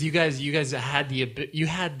cool because you guys had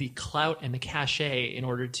the clout and the cachet in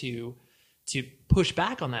order to push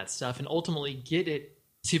back on that stuff and ultimately get it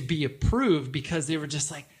to be approved because they were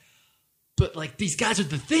just like, but like these guys are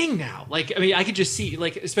the thing now. Like, I mean, I could just see,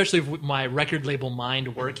 like, especially with my record label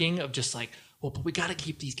mind working, of just like, well, but we got to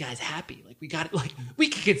keep these guys happy. Like, we got, like, we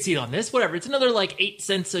could concede on this, whatever. It's another like 8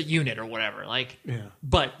 cents a unit or whatever. Like,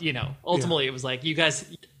 but ultimately it was like you guys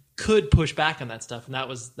could push back on that stuff, and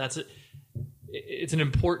that's it. It's an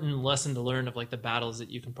important lesson to learn of like the battles that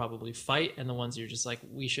you can probably fight and the ones you're just like,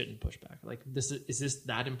 we shouldn't push back. Like, is this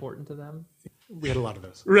that important to them? We had a lot of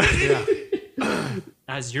those. Right. Yeah.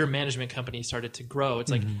 As your management company started to grow, it's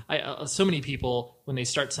like so many people, when they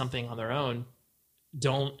start something on their own,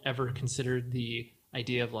 don't ever consider the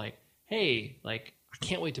idea of like, hey, like, I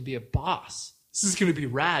can't wait to be a boss. This is going to be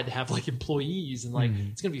rad to have like employees and like,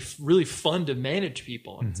 it's going to be really fun to manage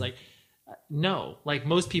people. And it's like, no, like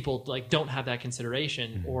most people like don't have that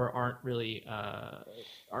consideration or aren't really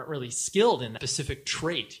skilled in that specific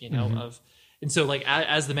trait, of, and so like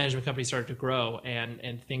as the management company started to grow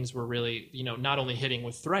and things were really, not only hitting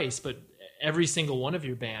with Thrice, but every single one of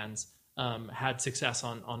your bands had success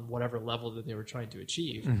on whatever level that they were trying to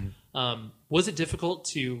achieve. Was it difficult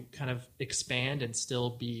to kind of expand and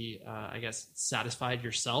still be, I guess, satisfied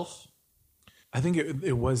yourself? I think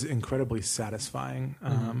it was incredibly satisfying.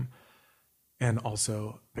 And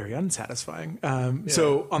also very unsatisfying.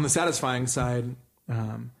 So on the satisfying side,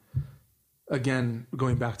 again,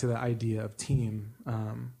 going back to the idea of team,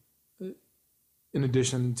 in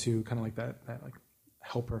addition to kind of like that like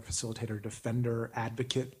helper, facilitator, defender,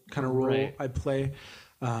 advocate kind of role I play,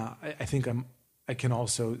 I think I can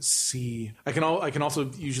also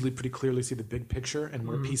usually pretty clearly see the big picture and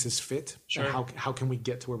where pieces fit. Sure. And how can we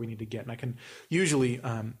get to where we need to get? And I can usually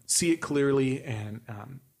see it clearly and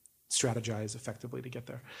strategize effectively to get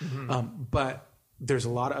there. But there's a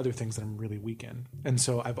lot of other things that I'm really weak in. And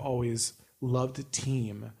so I've always loved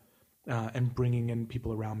team and bringing in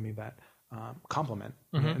people around me that complement.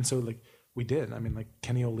 And so like we did. I mean, like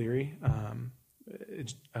Kenny O'Leary,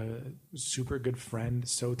 a super good friend,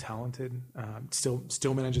 so talented,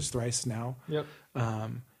 still manages Thrice now. Yep.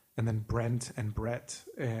 And then Brent and Brett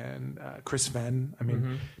and Chris Venn. I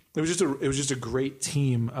mean, it was just a great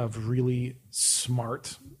team of really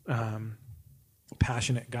smart,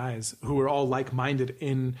 passionate guys who were all like-minded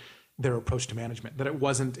in their approach to management. That it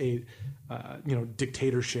wasn't a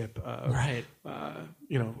dictatorship.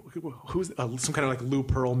 Who's some kind of like Lou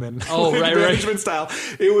Pearlman management style.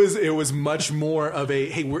 It was much more of a,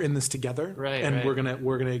 hey, we're in this together, and we're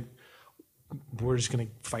just gonna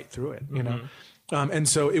fight through it. And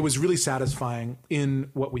so it was really satisfying in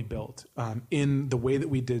what we built, in the way that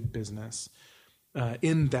we did business,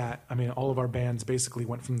 in that, I mean, all of our bands basically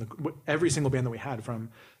went from every single band that we had, from,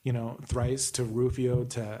 Thrice to Rufio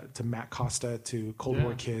to Matt Costa to Cold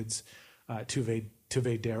War Kids, to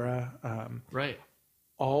Vedera,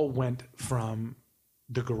 all went from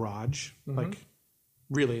the garage, like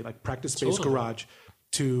really like practice space garage,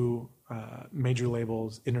 to major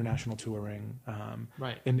labels, international touring,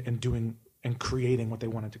 and doing and creating what they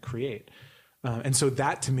wanted to create. And so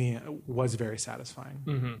that to me was very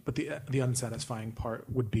satisfying. But the unsatisfying part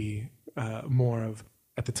would be more of,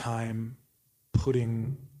 at the time,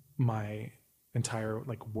 putting my entire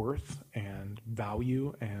like worth and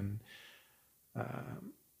value and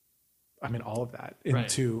all of that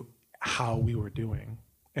into how we were doing.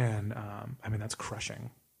 And that's crushing,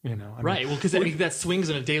 Well, because that swings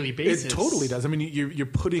on a daily basis. It totally does. I mean, you're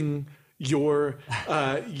putting your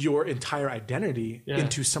entire identity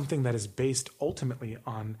into something that is based ultimately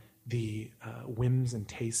on the whims and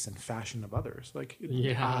tastes and fashion of others. Like,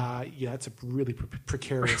 it's a really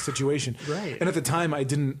precarious situation. And at the time, I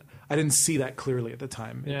didn't see that clearly. At the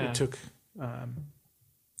time, it took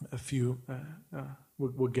a few.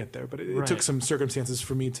 We'll get there, but it took some circumstances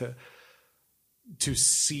for me to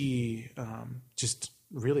see just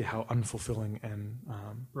really how unfulfilling and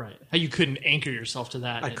how you couldn't anchor yourself to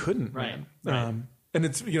that. I couldn't, man. And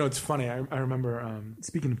it's it's funny. I remember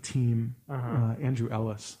speaking of team, Andrew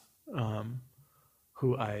Ellis,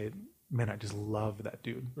 who I just love that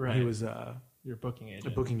dude. Right. He was your booking agent.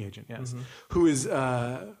 A booking agent, yes.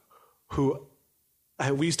 Mm-hmm.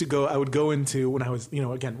 We used to go. I would go into when I was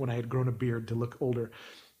again when I had grown a beard to look older,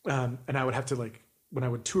 and I would have to when I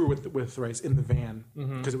would tour with Thrice in the van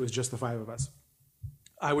because it was just the five of us.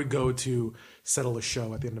 I would go to settle a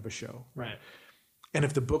show at the end of a show, right? And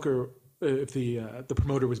if the booker, if the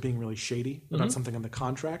promoter was being really shady about something on the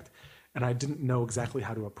contract, and I didn't know exactly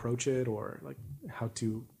how to approach it or how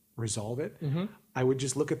to resolve it, I would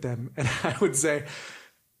just look at them and I would say,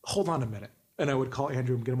 "Hold on a minute," and I would call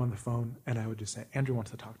Andrew and get him on the phone, and I would just say, "Andrew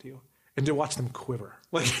wants to talk to you," and to watch them quiver,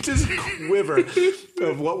 just quiver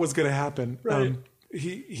of what was going to happen. Right.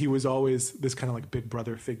 He was always this kind of big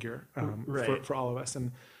brother figure for all of us,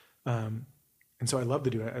 and so I loved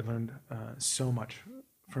to do it. I learned so much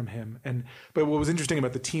from him. But what was interesting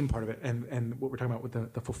about the team part of it, and what we're talking about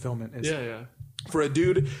with the fulfillment is, for a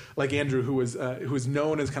dude like Andrew who was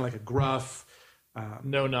known as kind of like a gruff,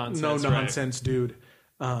 no nonsense dude.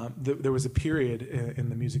 There was a period in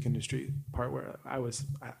the music industry part where I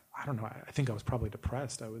don't know. I think I was probably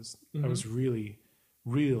depressed. I was really,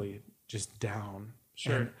 really just down.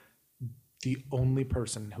 Sure. And the only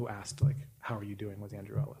person who asked how are you doing was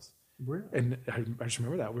Andrew Ellis. Really? And I just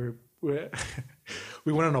remember that we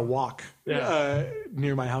went on a walk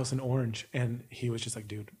near my house in Orange, and he was just like,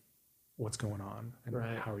 "Dude, what's going on? And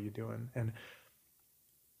how are you doing?" And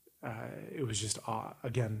it was just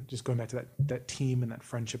again, just going back to that team and that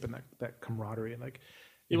friendship and that camaraderie and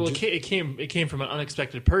it came from an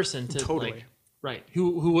unexpected person to totally.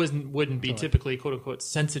 Who wouldn't be typically quote unquote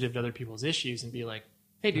sensitive to other people's issues and be like,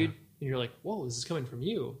 "Hey, dude," and you're like, "Whoa, this is coming from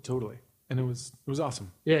you." Totally. And it was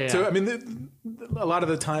awesome. Yeah. So I mean, a lot of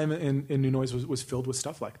the time in New Noise was filled with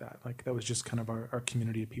stuff like that. That was just kind of our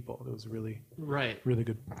community of people. It was really really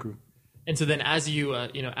good group. And so then, as you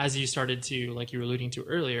started to, like you were alluding to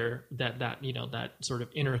earlier, that sort of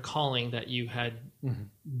inner calling that you had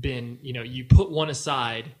been, you put one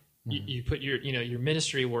aside, you put your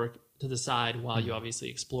ministry work to the side while you obviously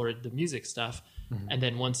explored the music stuff. And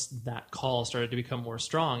then once that call started to become more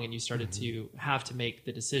strong and you started to have to make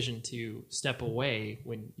the decision to step away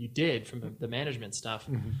when you did from the management stuff,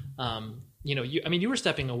 you were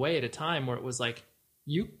stepping away at a time where it was like,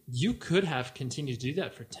 you could have continued to do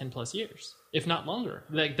that for 10 plus years, if not longer.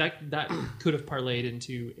 That could have parlayed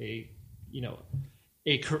into a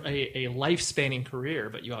life-spanning career,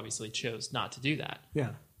 but you obviously chose not to do that.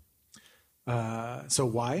 Yeah. So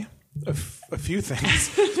why? A few things.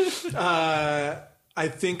 I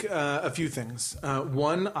think a few things.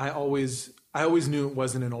 One, I always knew it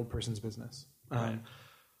wasn't an old person's business. I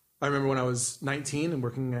remember when I was 19 and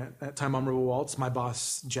working at Time Honorable Waltz, my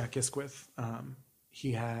boss, Jack Isquith,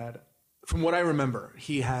 he had, from what I remember,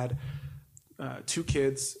 he had 2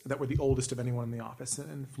 kids that were the oldest of anyone in the office.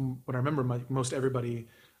 And from what I remember, most everybody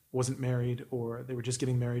wasn't married, or they were just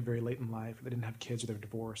getting married very late in life, or they didn't have kids, or they were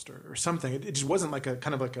divorced, or something. It just wasn't I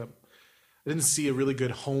didn't see a really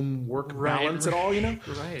good home work balance at all,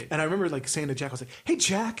 Right. And I remember saying to Jack, I was like, "Hey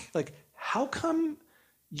Jack, how come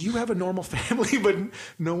you have a normal family, but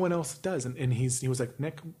no one else does?" And he was like,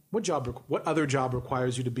 "Nick, what other job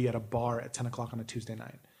requires you to be at a bar at 10 o'clock on a Tuesday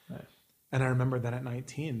night?" Right. And I remember then at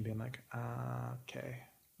 19 being like, "Okay,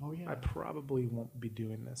 oh yeah, I probably won't be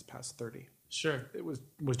doing this past 30." Sure. It was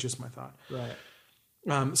just my thought. Right.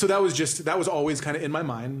 So that was always kind of in my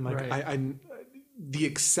mind. Right. The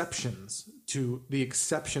exceptions to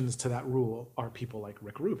that rule are people like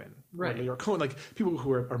Rick Rubin, right? Or Cohen, people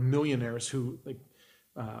who are millionaires who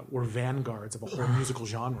were vanguards of a whole musical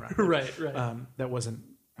genre. Right. That wasn't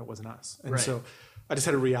us. And so I just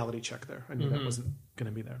had a reality check there. I knew that wasn't going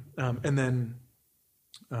to be there. And then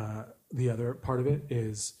the other part of it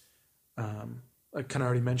is, I kind of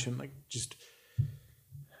already mentioned, just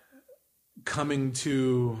coming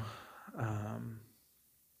to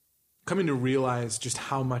realize just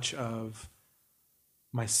how much of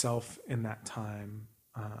myself in that time,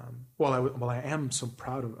 while I am so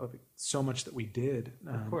proud of so much that we did,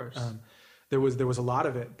 of course, there was a lot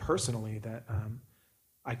of it personally that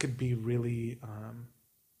I could be really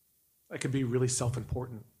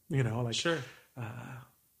self-important, sure.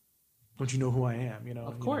 Don't you know who I am?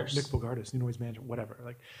 Of course. Nick Bogardus, New Noise Manager, whatever.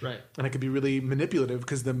 Right. And I could be really manipulative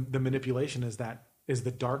because the manipulation is that is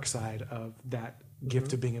the dark side of that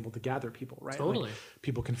gift of being able to gather people, right? Totally. Like,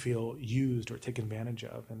 people can feel used or taken advantage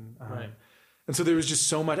of. And, Right. and so there was just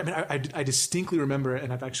so much. I mean, I distinctly remember,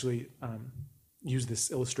 and I've actually used this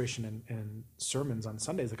illustration in sermons on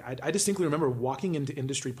Sundays. Like I distinctly remember walking into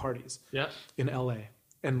industry parties in LA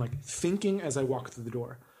and like thinking as I walked through the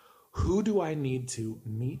door, who do I need to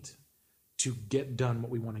meet to get done what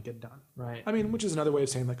we want to get done? Right. I mean, which is another way of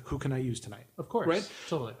saying like, who can I use tonight? Of course. Right.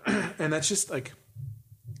 Totally. And that's just like,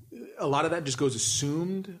 a lot of that just goes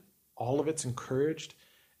assumed. All of it's encouraged,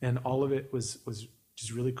 and all of it was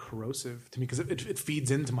just really corrosive to me because it feeds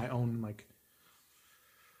into my own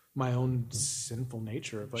sinful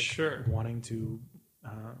nature of like wanting to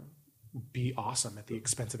be awesome at the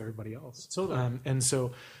expense of everybody else. Totally. And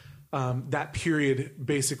so that period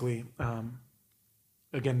basically,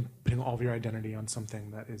 again, putting all of your identity on something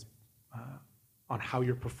that is on how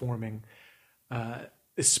you're performing,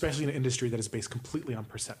 especially in an industry that is based completely on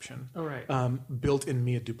perception. Oh, right. Built in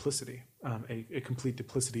me a duplicity, a complete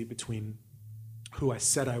duplicity between who I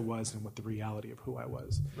said I was and what the reality of who I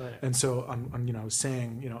was. Right. And so I was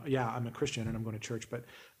saying, yeah, I'm a Christian and I'm going to church, but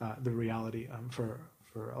the reality for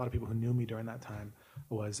a lot of people who knew me during that time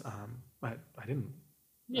was I didn't.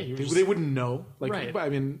 Yeah, they wouldn't know. Like, right. I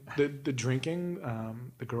mean, the drinking,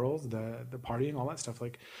 the girls, the partying, all that stuff.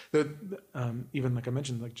 Like, even like I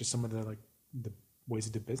mentioned, like just some of the ways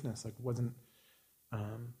I did business, like wasn't.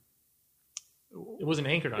 It wasn't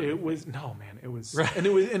anchored on it. Was no, man. It was, right. and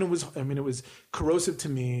it was. I mean, it was corrosive to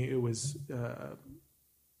me. It was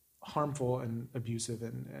harmful and abusive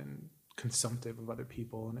and consumptive of other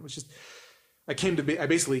people, and it was just. I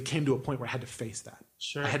basically came to a point where I had to face that.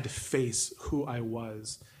 Sure. I had to face who I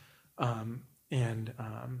was, and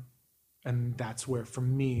that's where, for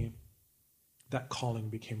me, that calling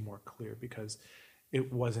became more clear because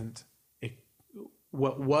it wasn't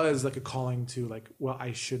what was like a calling to like, well,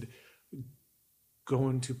 I should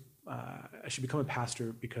I should become a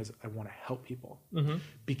pastor because I want to help people. Mm-hmm.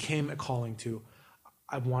 Became a calling to,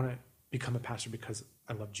 I want to become a pastor because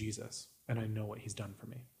I love Jesus and I know what he's done for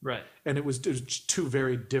me. Right. And it was two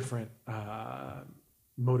very different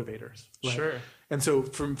motivators. Right? Sure. And so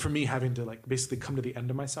for me having to like basically come to the end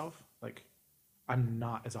of myself, like I'm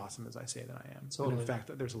not as awesome as I say that I am. Totally. And in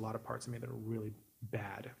fact, there's a lot of parts of me that are really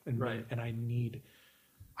bad. And, right. And I need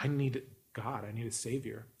God. I need a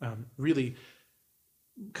savior. Really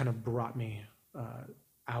kind of brought me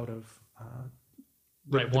out of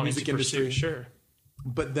the music industry. Sure.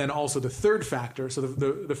 But then also the third factor. So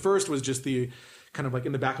the first was just the kind of like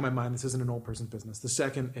in the back of my mind, this isn't an old person's business. The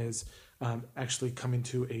second is actually coming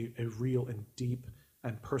to a real and deep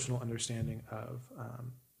and personal understanding of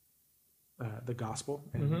the gospel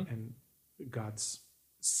and God's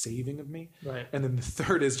saving of me. Right. And then the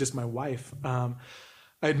third is just my wife. I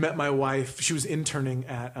had met my wife. She was interning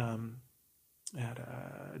at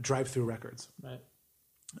Drive-Thru Records. Right.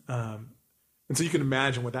 And so you can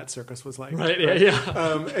imagine what that circus was like. Right.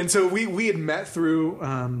 Yeah. And so we had met through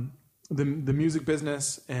the music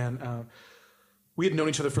business, and we had known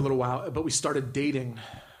each other for a little while, but we started dating.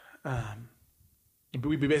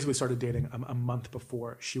 We basically started dating a month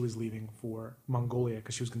before she was leaving for Mongolia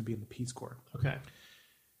because she was going to be in the Peace Corps. Okay.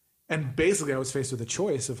 And basically I was faced with a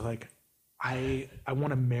choice of like, I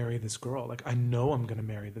want to marry this girl. Like, I know I'm going to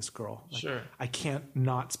marry this girl. Like, sure. I can't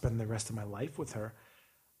not spend the rest of my life with her.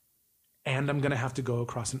 And I'm going to have to go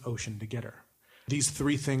across an ocean to get her. These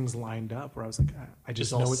three things lined up where I was like, I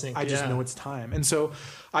just know it's time. And so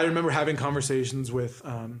I remember having conversations with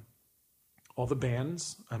all the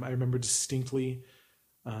bands. I remember distinctly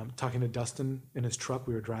talking to Dustin in his truck.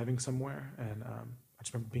 We were driving somewhere, and I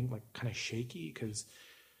just remember being like kind of shaky because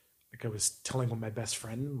like I was telling my best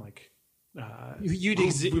friend like, you'd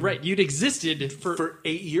existed for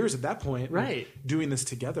 8 years at that point, right? Like, doing this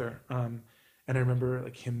together, and I remember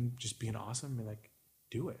like him just being awesome and like,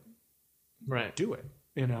 do it, right? Do it,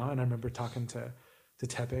 And I remember talking to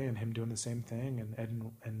Tepe and him doing the same thing, and Ed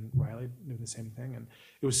and Riley doing the same thing, and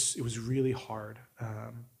it was really hard,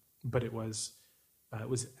 but it was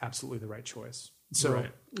absolutely the right choice. So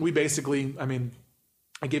we basically,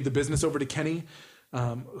 I gave the business over to Kenny,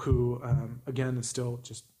 who again is still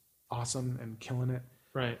just awesome and killing it.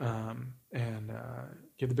 Right. And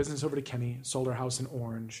gave the business over to Kenny, sold our house in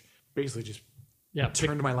Orange, basically just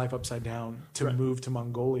turned my life upside down to move to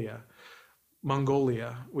Mongolia,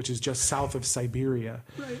 which is just south of Siberia.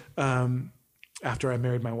 Right. After I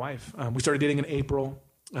married my wife, we started dating in April.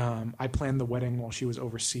 I planned the wedding while she was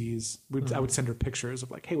overseas. I would send her pictures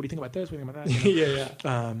of like, hey, what do you think about this? What do you think about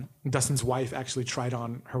that? Dustin's wife actually tried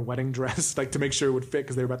on her wedding dress like to make sure it would fit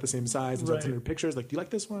because they were about the same size. And so I'd send her pictures like, do you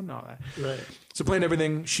like this one? All that. Right. So planned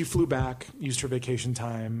everything. She flew back, used her vacation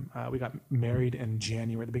time. We got married in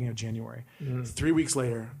January, the beginning of January. 3 weeks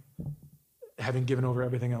later, having given over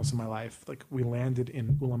everything else in my life, like we landed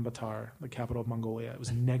in Ulaanbaatar, the capital of Mongolia. It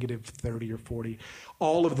was negative 30 or 40.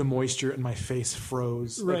 All of the moisture in my face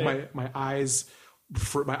froze. Right. Like my eyes,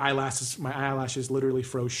 my eyelashes literally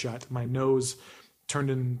froze shut. My nose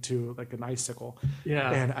turned into like an icicle.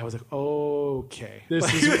 Yeah. And I was like, okay,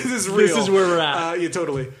 this is real. This is where we're at. Yeah,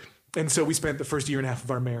 totally. And so we spent the first year and a half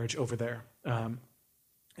of our marriage over there. And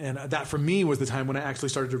that for me was the time when I actually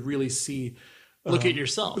started to really see, look at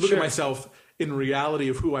yourself. Look at myself in reality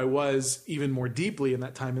of who I was even more deeply in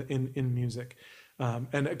that time in music.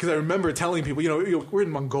 And because I remember telling people, we're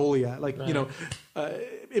in Mongolia, like,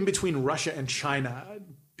 in between Russia and China,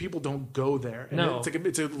 people don't go there. And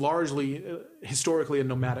it's a largely, historically a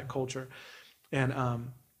nomadic culture. And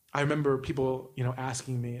I remember people,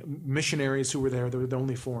 asking me, missionaries who were there, they were the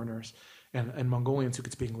only foreigners. And Mongolians who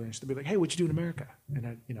could speak English, they'd be like, "Hey, what'd you do in America?" And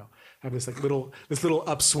I, have this little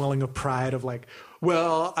upswelling of pride of like,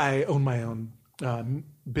 "Well, I own my own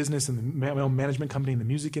business and my own management company in the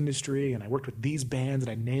music industry, and I worked with these bands, and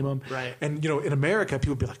I name them." Right. And in America,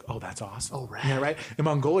 people would be like, "Oh, that's awesome." Oh, right. Yeah, right. In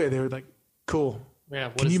Mongolia, they were like, "Cool." Yeah,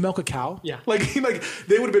 can you milk a cow? Yeah. Like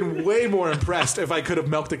they would have been way more impressed if I could have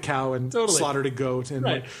milked a cow and slaughtered a goat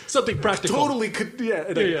and something practical. Totally could.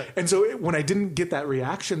 Yeah. And so when I didn't get that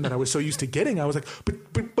reaction that I was so used to getting, I was like,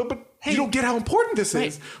 but hey, you don't get how important this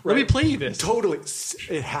is. Right? Let me play you this. Totally.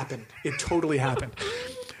 It happened. It totally happened.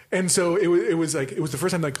 And so it was the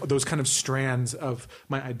first time like those kind of strands of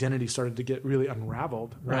my identity started to get really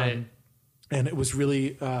unraveled. Right. And it was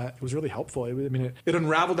really helpful. It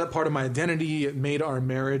unraveled that part of my identity. It made our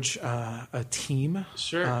marriage a team.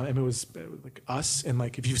 Sure. And it was like us. And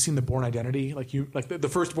like if you've seen the Bourne Identity, like the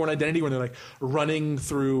first Bourne Identity when they're like running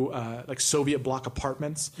through like Soviet block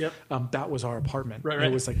apartments. Yep. That was our apartment. Right.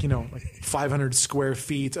 It was like 500 square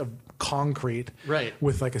feet of concrete. Right.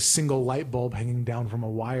 With like a single light bulb hanging down from a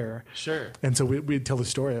wire. Sure. And so we'd tell the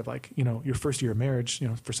story of like your first year of marriage.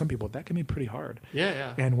 For some people that can be pretty hard.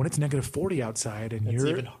 Yeah. And when it's negative 40 outside and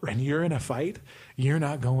you're in a fight, you're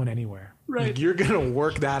not going anywhere. Right. Like, you're going to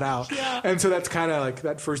work that out. Yeah. And so that's kind of like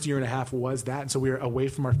that first year and a half was that. And so we were away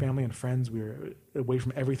from our family and friends. We were away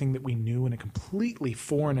from everything that we knew in a completely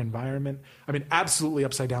foreign environment. Absolutely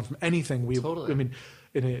upside down from anything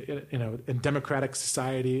in a democratic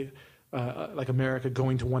society, like America,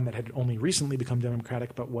 going to one that had only recently become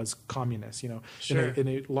democratic but was communist, Sure. in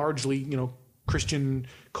a largely, Christian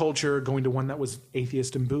culture, going to one that was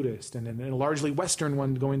atheist and Buddhist, and then a largely Western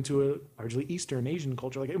one going to a largely Eastern Asian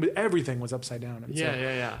culture. Like everything was upside down. And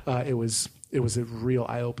it was a real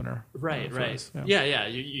eye opener. Right. Yeah.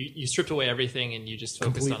 You stripped away everything and you just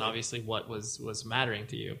focused on obviously what was mattering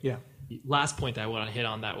to you. Yeah. Last point that I want to hit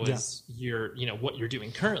on that was what you're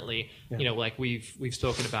doing currently. Yeah. Like we've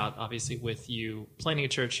spoken about obviously with you planning a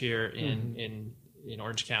church here in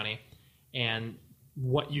Orange County, and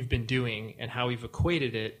what you've been doing and how we've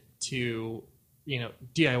equated it to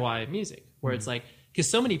DIY music, where it's like, because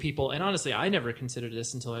so many people, and honestly I never considered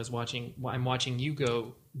this until I'm watching you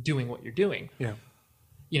go doing what you're doing. Yeah.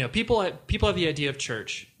 People have the idea of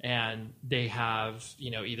church, and they have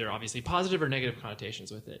either obviously positive or negative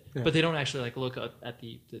connotations with it, but they don't actually look at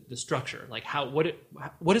the structure, like what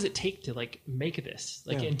does it take to make this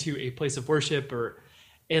into a place of worship,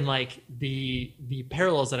 and the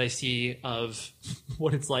parallels that I see of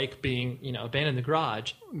what it's like being a band in the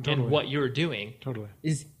garage and what you're doing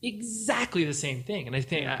is exactly the same thing. And I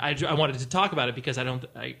think I wanted to talk about it because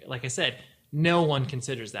like I said, no one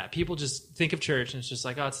considers that. People just think of church and it's just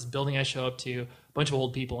like, oh, it's this building I show up to, a bunch of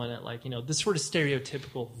old people in it, this sort of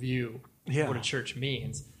stereotypical view of what a church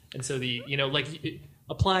means. And so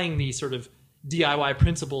applying the sort of DIY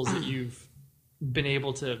principles that you've been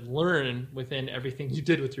able to learn within everything you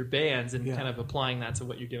did with your bands and kind of applying that to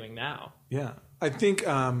what you're doing now. Yeah. I think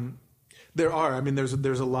there are.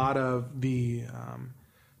 There's a lot of the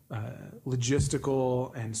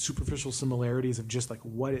logistical and superficial similarities of just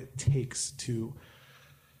what it takes to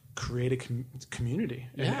create a community.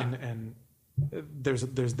 And there's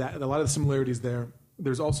that, a lot of the similarities there.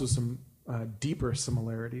 There's also some deeper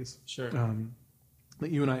similarities. Sure. That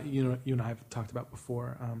you and I have talked about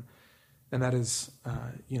before. And that is,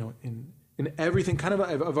 in everything, kind of,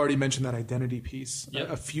 I've already mentioned that identity piece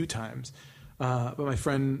a few times. But my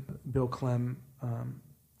friend Bill Clem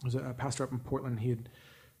was a pastor up in Portland. He had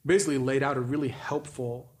basically laid out a really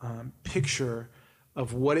helpful picture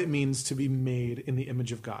of what it means to be made in the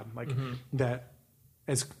image of God. Like that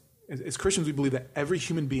as Christians, we believe that every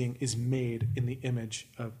human being is made in the image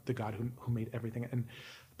of the God who made everything. And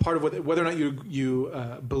part of whether or not you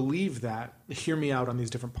believe that, hear me out on these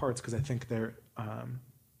different parts, because I think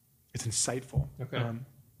it's insightful. Okay.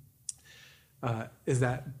 Is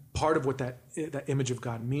that part of what that image of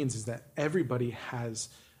God means is that everybody has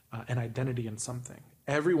an identity in something.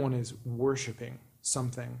 Everyone is worshiping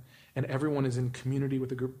something, and everyone is in community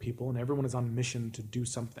with a group of people, and everyone is on mission to do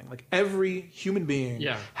something. Like every human being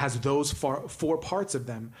has those four parts of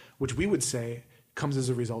them, which we would say comes as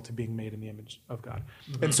a result of being made in the image of God.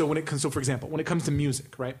 And so for example, when it comes to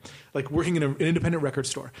music, right? Like working in an independent record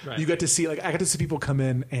store, you get to see, like I got to see people come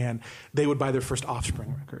in and they would buy their first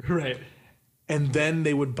Offspring record. Right. And then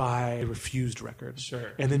they would buy a Refused record.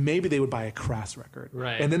 Sure. And then maybe they would buy a Crass record.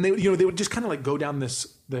 Right. And then they would just kind of like go down this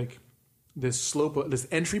slope, this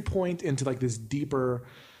entry point into like this deeper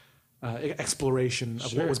exploration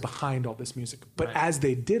of what was behind all this music. But as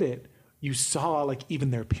they did it, you saw like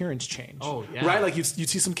even their appearance change. Oh, yeah. Right? Like you'd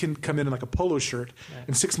see some kid come in like a polo shirt,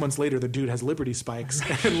 and 6 months later the dude has Liberty spikes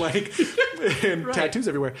and like and tattoos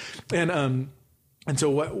everywhere. And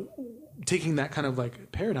so taking that kind of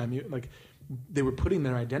like paradigm, like they were putting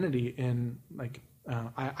their identity in like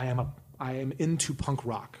I am into punk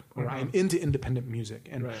rock, or I am into independent music,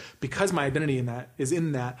 and because my identity is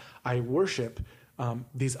in that, I worship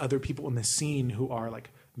these other people in the scene who are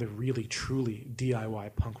like the really truly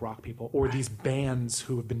DIY punk rock people, or these bands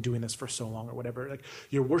who have been doing this for so long, or whatever. Like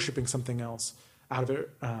you're worshiping something else out of it,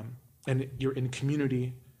 and you're in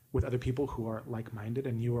community with other people who are like-minded,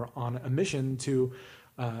 and you are on a mission to.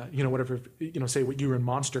 Say what you were in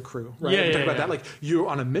Monster Crew, right? Talk about that. Like you're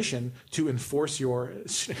on a mission to enforce your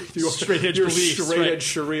straight edge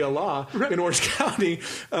Sharia law in Orange County.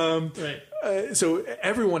 So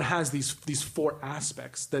everyone has these four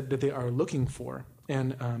aspects that they are looking for,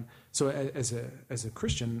 and so as a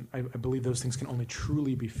Christian, I believe those things can only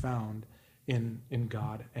truly be found in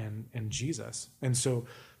God and Jesus, and so.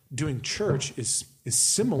 Doing church is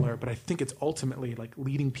similar, but I think it's ultimately like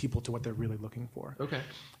leading people to what they're really looking for. Okay.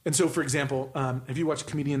 And so, for example, have you watched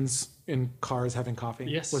comedians in cars having coffee?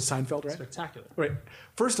 Yes. With Seinfeld, right? Spectacular. Right.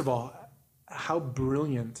 First of all, how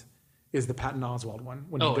brilliant is the Patton Oswalt one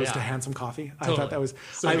when he goes to Handsome Coffee? Totally. I thought that was...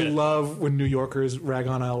 So I love when New Yorkers rag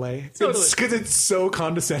on LA. Totally. Because it's so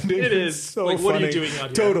condescending. It is. It's so like, funny. What are you doing out here?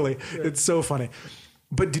 Totally. Yeah. It's so funny.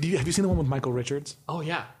 But have you seen the one with Michael Richards? Oh,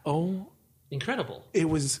 yeah. Oh, incredible. It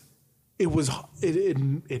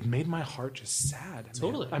made my heart just sad.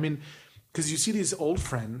 Totally. Man. I mean, because you see these old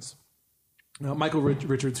friends, Michael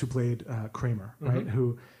Richards, who played Kramer, right?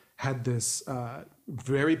 Who had this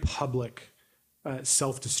very public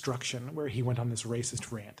self-destruction where he went on this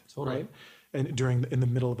racist rant, right? And in the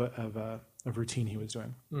middle of a routine he was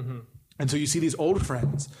doing. And so you see these old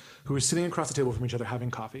friends who are sitting across the table from each other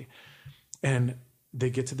having coffee, and they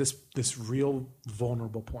get to this real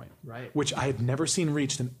vulnerable point, right? Which I had never seen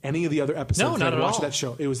reached in any of the other episodes. No, not at all. Watched that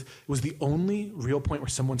show. It was the only real point where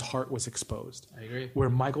someone's heart was exposed. I agree. Where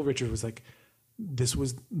Michael Richards was like, "This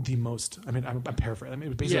was the most." I mean, I'm paraphrasing. I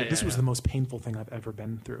mean, basically, this was the most painful thing I've ever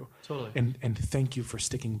been through. Totally. And thank you for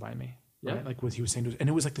sticking by me. Yeah. Right? Like what he was saying, and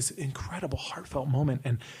it was like this incredible, heartfelt moment.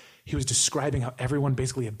 And he was describing how everyone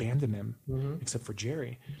basically abandoned him, except for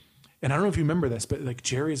Jerry. And I don't know if you remember this, but like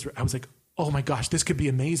I was like, oh my gosh, this could be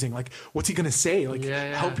amazing. Like, what's he going to say? Like,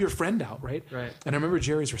 help your friend out, right? Right. And I remember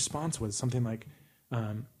Jerry's response was something like,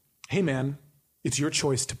 hey man, it's your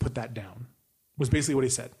choice to put that down, was basically what he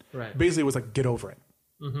said. Right. Basically it was like, get over it.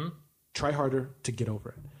 Try harder to get over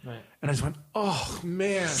it. Right. And I just went, oh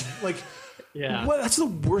man, like, that's the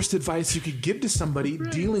worst advice you could give to somebody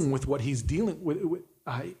dealing with what he's dealing with.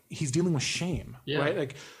 He's dealing with shame, right?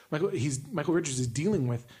 Like Michael Richards is dealing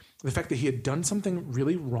with the fact that he had done something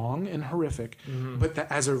really wrong and horrific, but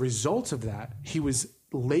that as a result of that, he was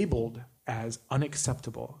labeled as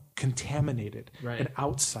unacceptable, contaminated, an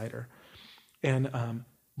outsider. And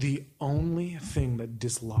the only thing that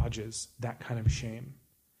dislodges that kind of shame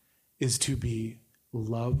is to be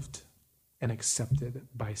loved and accepted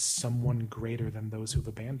by someone greater than those who've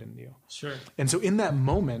abandoned you. Sure. And so in that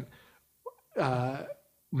moment,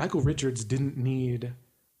 Michael Richards didn't need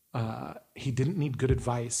good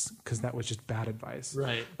advice, because that was just bad advice.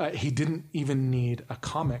 Right. He didn't even need a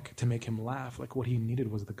comic to make him laugh. Like what he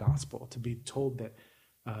needed was the gospel, to be told that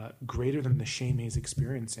greater than the shame he's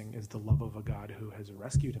experiencing is the love of a God who has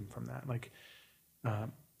rescued him from that. Like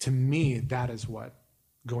to me, that is what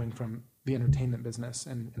going from the entertainment business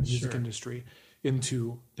and the music industry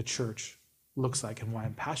into the church looks like, and why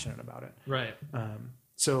I'm passionate about it. Right.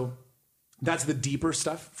 So that's the deeper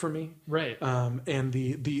stuff for me. Right. And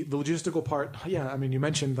the logistical part, yeah, I mean, you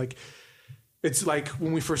mentioned like, it's like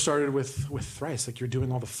when we first started with Thrice, like you're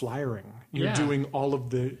doing all the flyering, you're doing all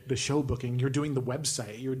of the show booking, you're doing the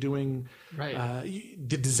website, you're doing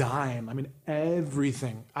the design. I mean,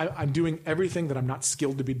 everything. I'm doing everything that I'm not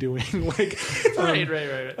skilled to be doing. Like,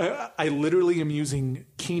 right. I literally am using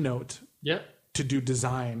Keynote Yep. to do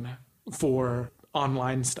design for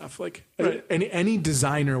online stuff. Like any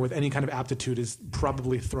designer with any kind of aptitude is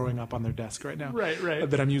probably throwing up on their desk right now. Right.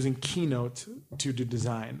 That I'm using Keynote to do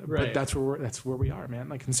design. Right. But that's where we are, man.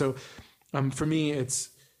 Like, and so for me, it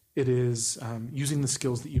is using the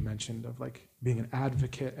skills that you mentioned of like being an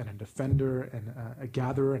advocate and a defender and a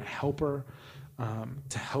gatherer and a helper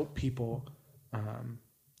to help people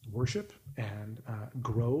worship and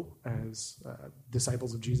grow as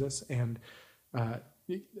disciples of Jesus and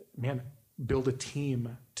build a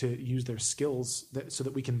team to use their skills so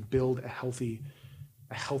that we can build a healthy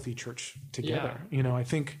church together. Yeah. You know, I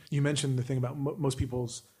think you mentioned the thing about most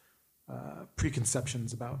people's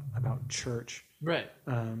preconceptions about church. Right.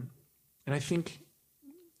 And I think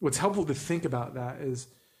what's helpful to think about that is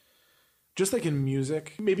just like in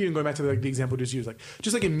music, maybe even going back to the example just used, like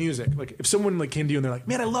just like in music, like if someone like came to you and they're like,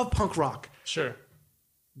 man, I love punk rock. Sure.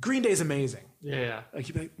 Green Day is amazing. Yeah. Like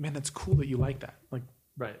you'd be like, man, that's cool that you like that. Like,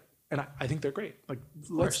 Right. And I think they're great. Like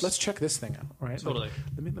let's check this thing out, right? Totally.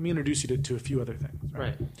 Like, let me introduce you to a few other things,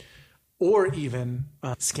 right? Or even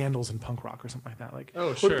scandals in punk rock or something like that. Like,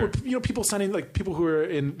 oh, sure. Or, you know, people signing, like people who are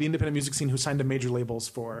in the independent music scene who signed to major labels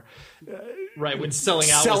for when selling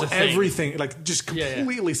out sell was a thing. everything, like just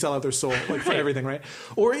completely sell out their soul, like for everything, right?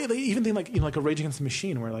 Or they even think like, you know, like a Rage Against the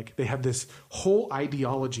Machine, where like they have this whole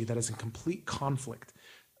ideology that is in complete conflict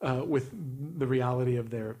with the reality of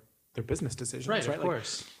their business decisions, right? Of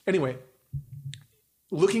course. Anyway,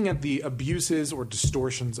 looking at the abuses or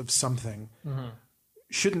distortions of something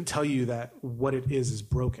shouldn't tell you that what it is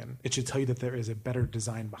broken. It should tell you that there is a better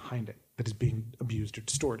design behind it that is being abused or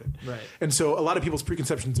distorted. Right. And so a lot of people's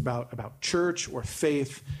preconceptions about church or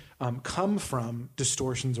faith come from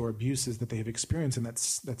distortions or abuses that they have experienced, and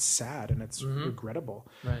that's sad and it's regrettable.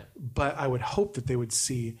 Right. But I would hope that they would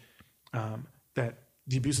see that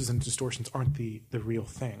the abuses and distortions aren't the real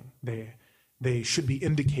thing. They should be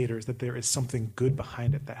indicators that there is something good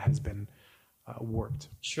behind it that has been warped.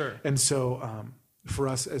 Sure. And so for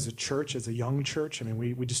us as a church, as a young church, I mean,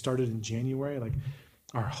 we just started in January. Like,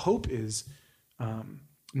 our hope is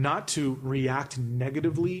not to react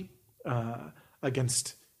negatively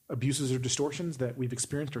against abuses or distortions that we've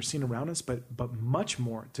experienced or seen around us, but much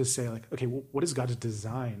more to say, like, okay, well, what is God's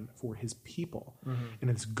design for his people? And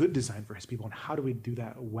it's good design for his people, and how do we do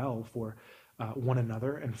that well for one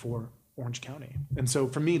another and for Orange County? And so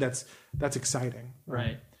for me, that's exciting.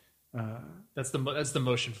 Right. That's the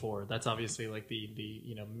motion forward. That's obviously like the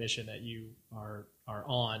mission that you are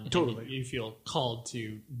on. Totally. You feel called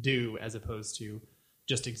to do as opposed to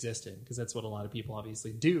just existing, because that's what a lot of people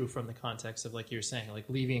obviously do from the context of, like you're saying, like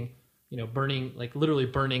leaving, burning, like literally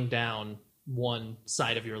burning down one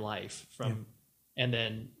side of your life and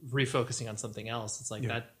then refocusing on something else. It's like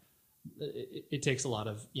that. It takes a lot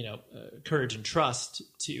of courage and trust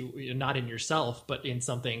to not in yourself, but in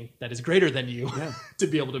something that is greater than you to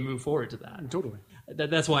be able to move forward to that. Totally.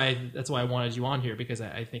 That's why I wanted you on here, because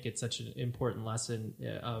I think it's such an important lesson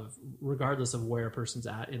of, regardless of where a person's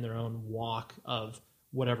at in their own walk of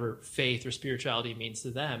whatever faith or spirituality means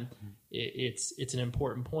to them, it's an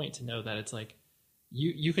important point to know that it's like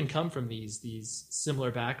you can come from these similar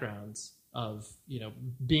backgrounds of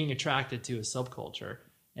being attracted to a subculture.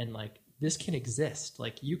 And like, this can exist.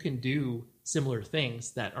 Like, you can do similar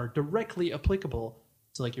things that are directly applicable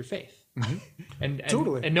to like your faith, and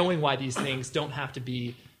totally. And knowing why these things don't have to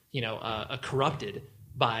be, corrupted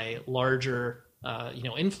by larger,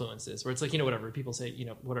 influences. Where it's like, whatever people say,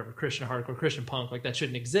 whatever Christian hardcore, Christian punk, like that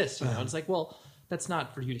shouldn't exist. And it's like, well, that's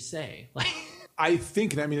not for you to say. Like, I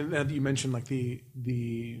think, I mean, now that you mentioned like the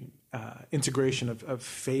integration of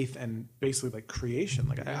faith and basically like creation,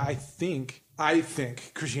 like I think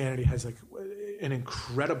Christianity has like an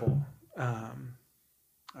incredible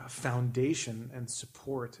foundation and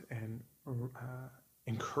support and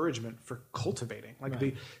encouragement for cultivating, like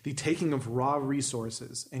the taking of raw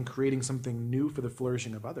resources and creating something new for the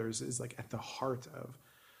flourishing of others is like at the heart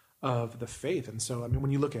of the faith. And so, I mean,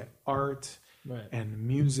 when you look at art and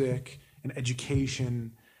music and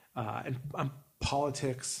education and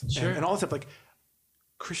politics and all that stuff, like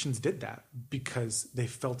Christians did that because they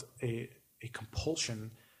felt a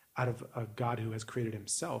compulsion out of a God who has created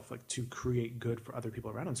himself, like to create good for other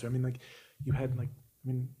people around him. So, I mean, like you had like, I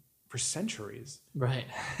mean, for centuries. Right.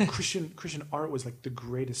 Christian art was like the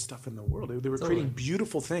greatest stuff in the world. They were creating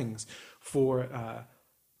beautiful things for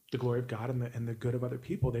the glory of God and the good of other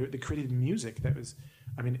people. They created music that was,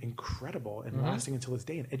 I mean, incredible and lasting until this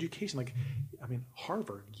day. And education, like, I mean,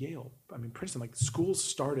 Harvard, Yale, I mean, Princeton, like schools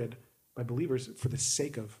started by believers for the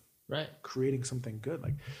sake of creating something good.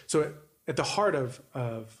 Like, so at the heart of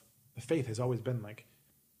the faith has always been like,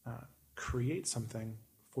 create something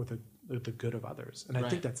for the good of others. And I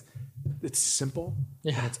think it's simple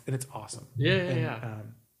and it's awesome.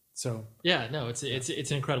 So no, it's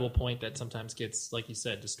an incredible point that sometimes gets, like you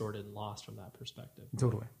said, distorted and lost from that perspective.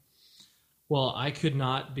 Totally. Well, I could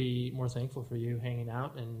not be more thankful for you hanging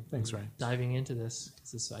out and thanks, Ryan, diving into this.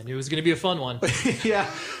 I knew it was going to be a fun one. Thank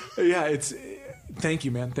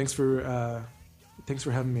you, man. Thanks for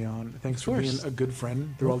having me on. Thanks for being a good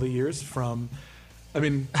friend through all the years. I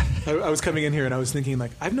was coming in here and I was thinking,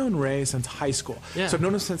 like, I've known Ray since high school. Yeah. So I've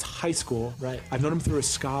known him since high school. Right. I've known him through a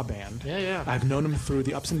ska band. Yeah. I've known him through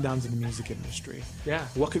the ups and downs of the music industry. Yeah.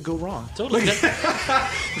 What could go wrong? Totally.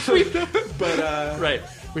 Right.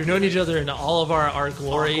 We've known each other in all of our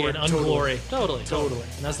glory and unglory. Totally.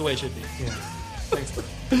 And that's the way it should be. Yeah. Thanks, bro.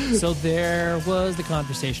 So there was the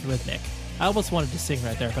conversation with Nick. I almost wanted to sing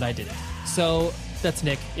right there, but I didn't. So that's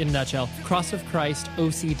Nick in a nutshell.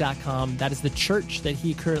 crossofchristoc.com. That is the church that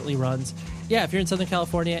he currently runs. Yeah, if you're in Southern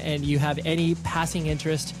California and you have any passing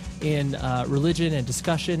interest in religion and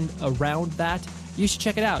discussion around that, you should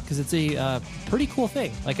check it out because it's a pretty cool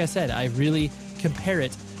thing. Like I said, I really compare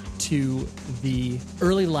it to the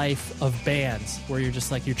early life of bands where you're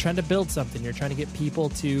just like, you're trying to build something. You're trying to get people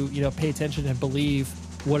to, pay attention and believe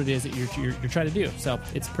what it is that you're trying to do. So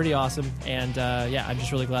it's pretty awesome. And I'm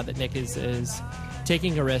just really glad that Nick is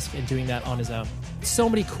taking a risk and doing that on his own. So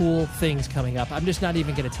many cool things coming up. I'm just not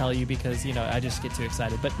even going to tell you because, I just get too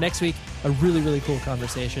excited. But next week, a really, really cool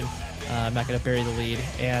conversation. I'm not going to bury the lead.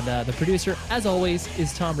 And the producer, as always,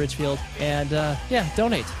 is Tom Richfield. And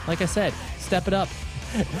donate. Like I said, step it up.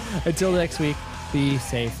 Until next week, be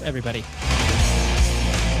safe, everybody.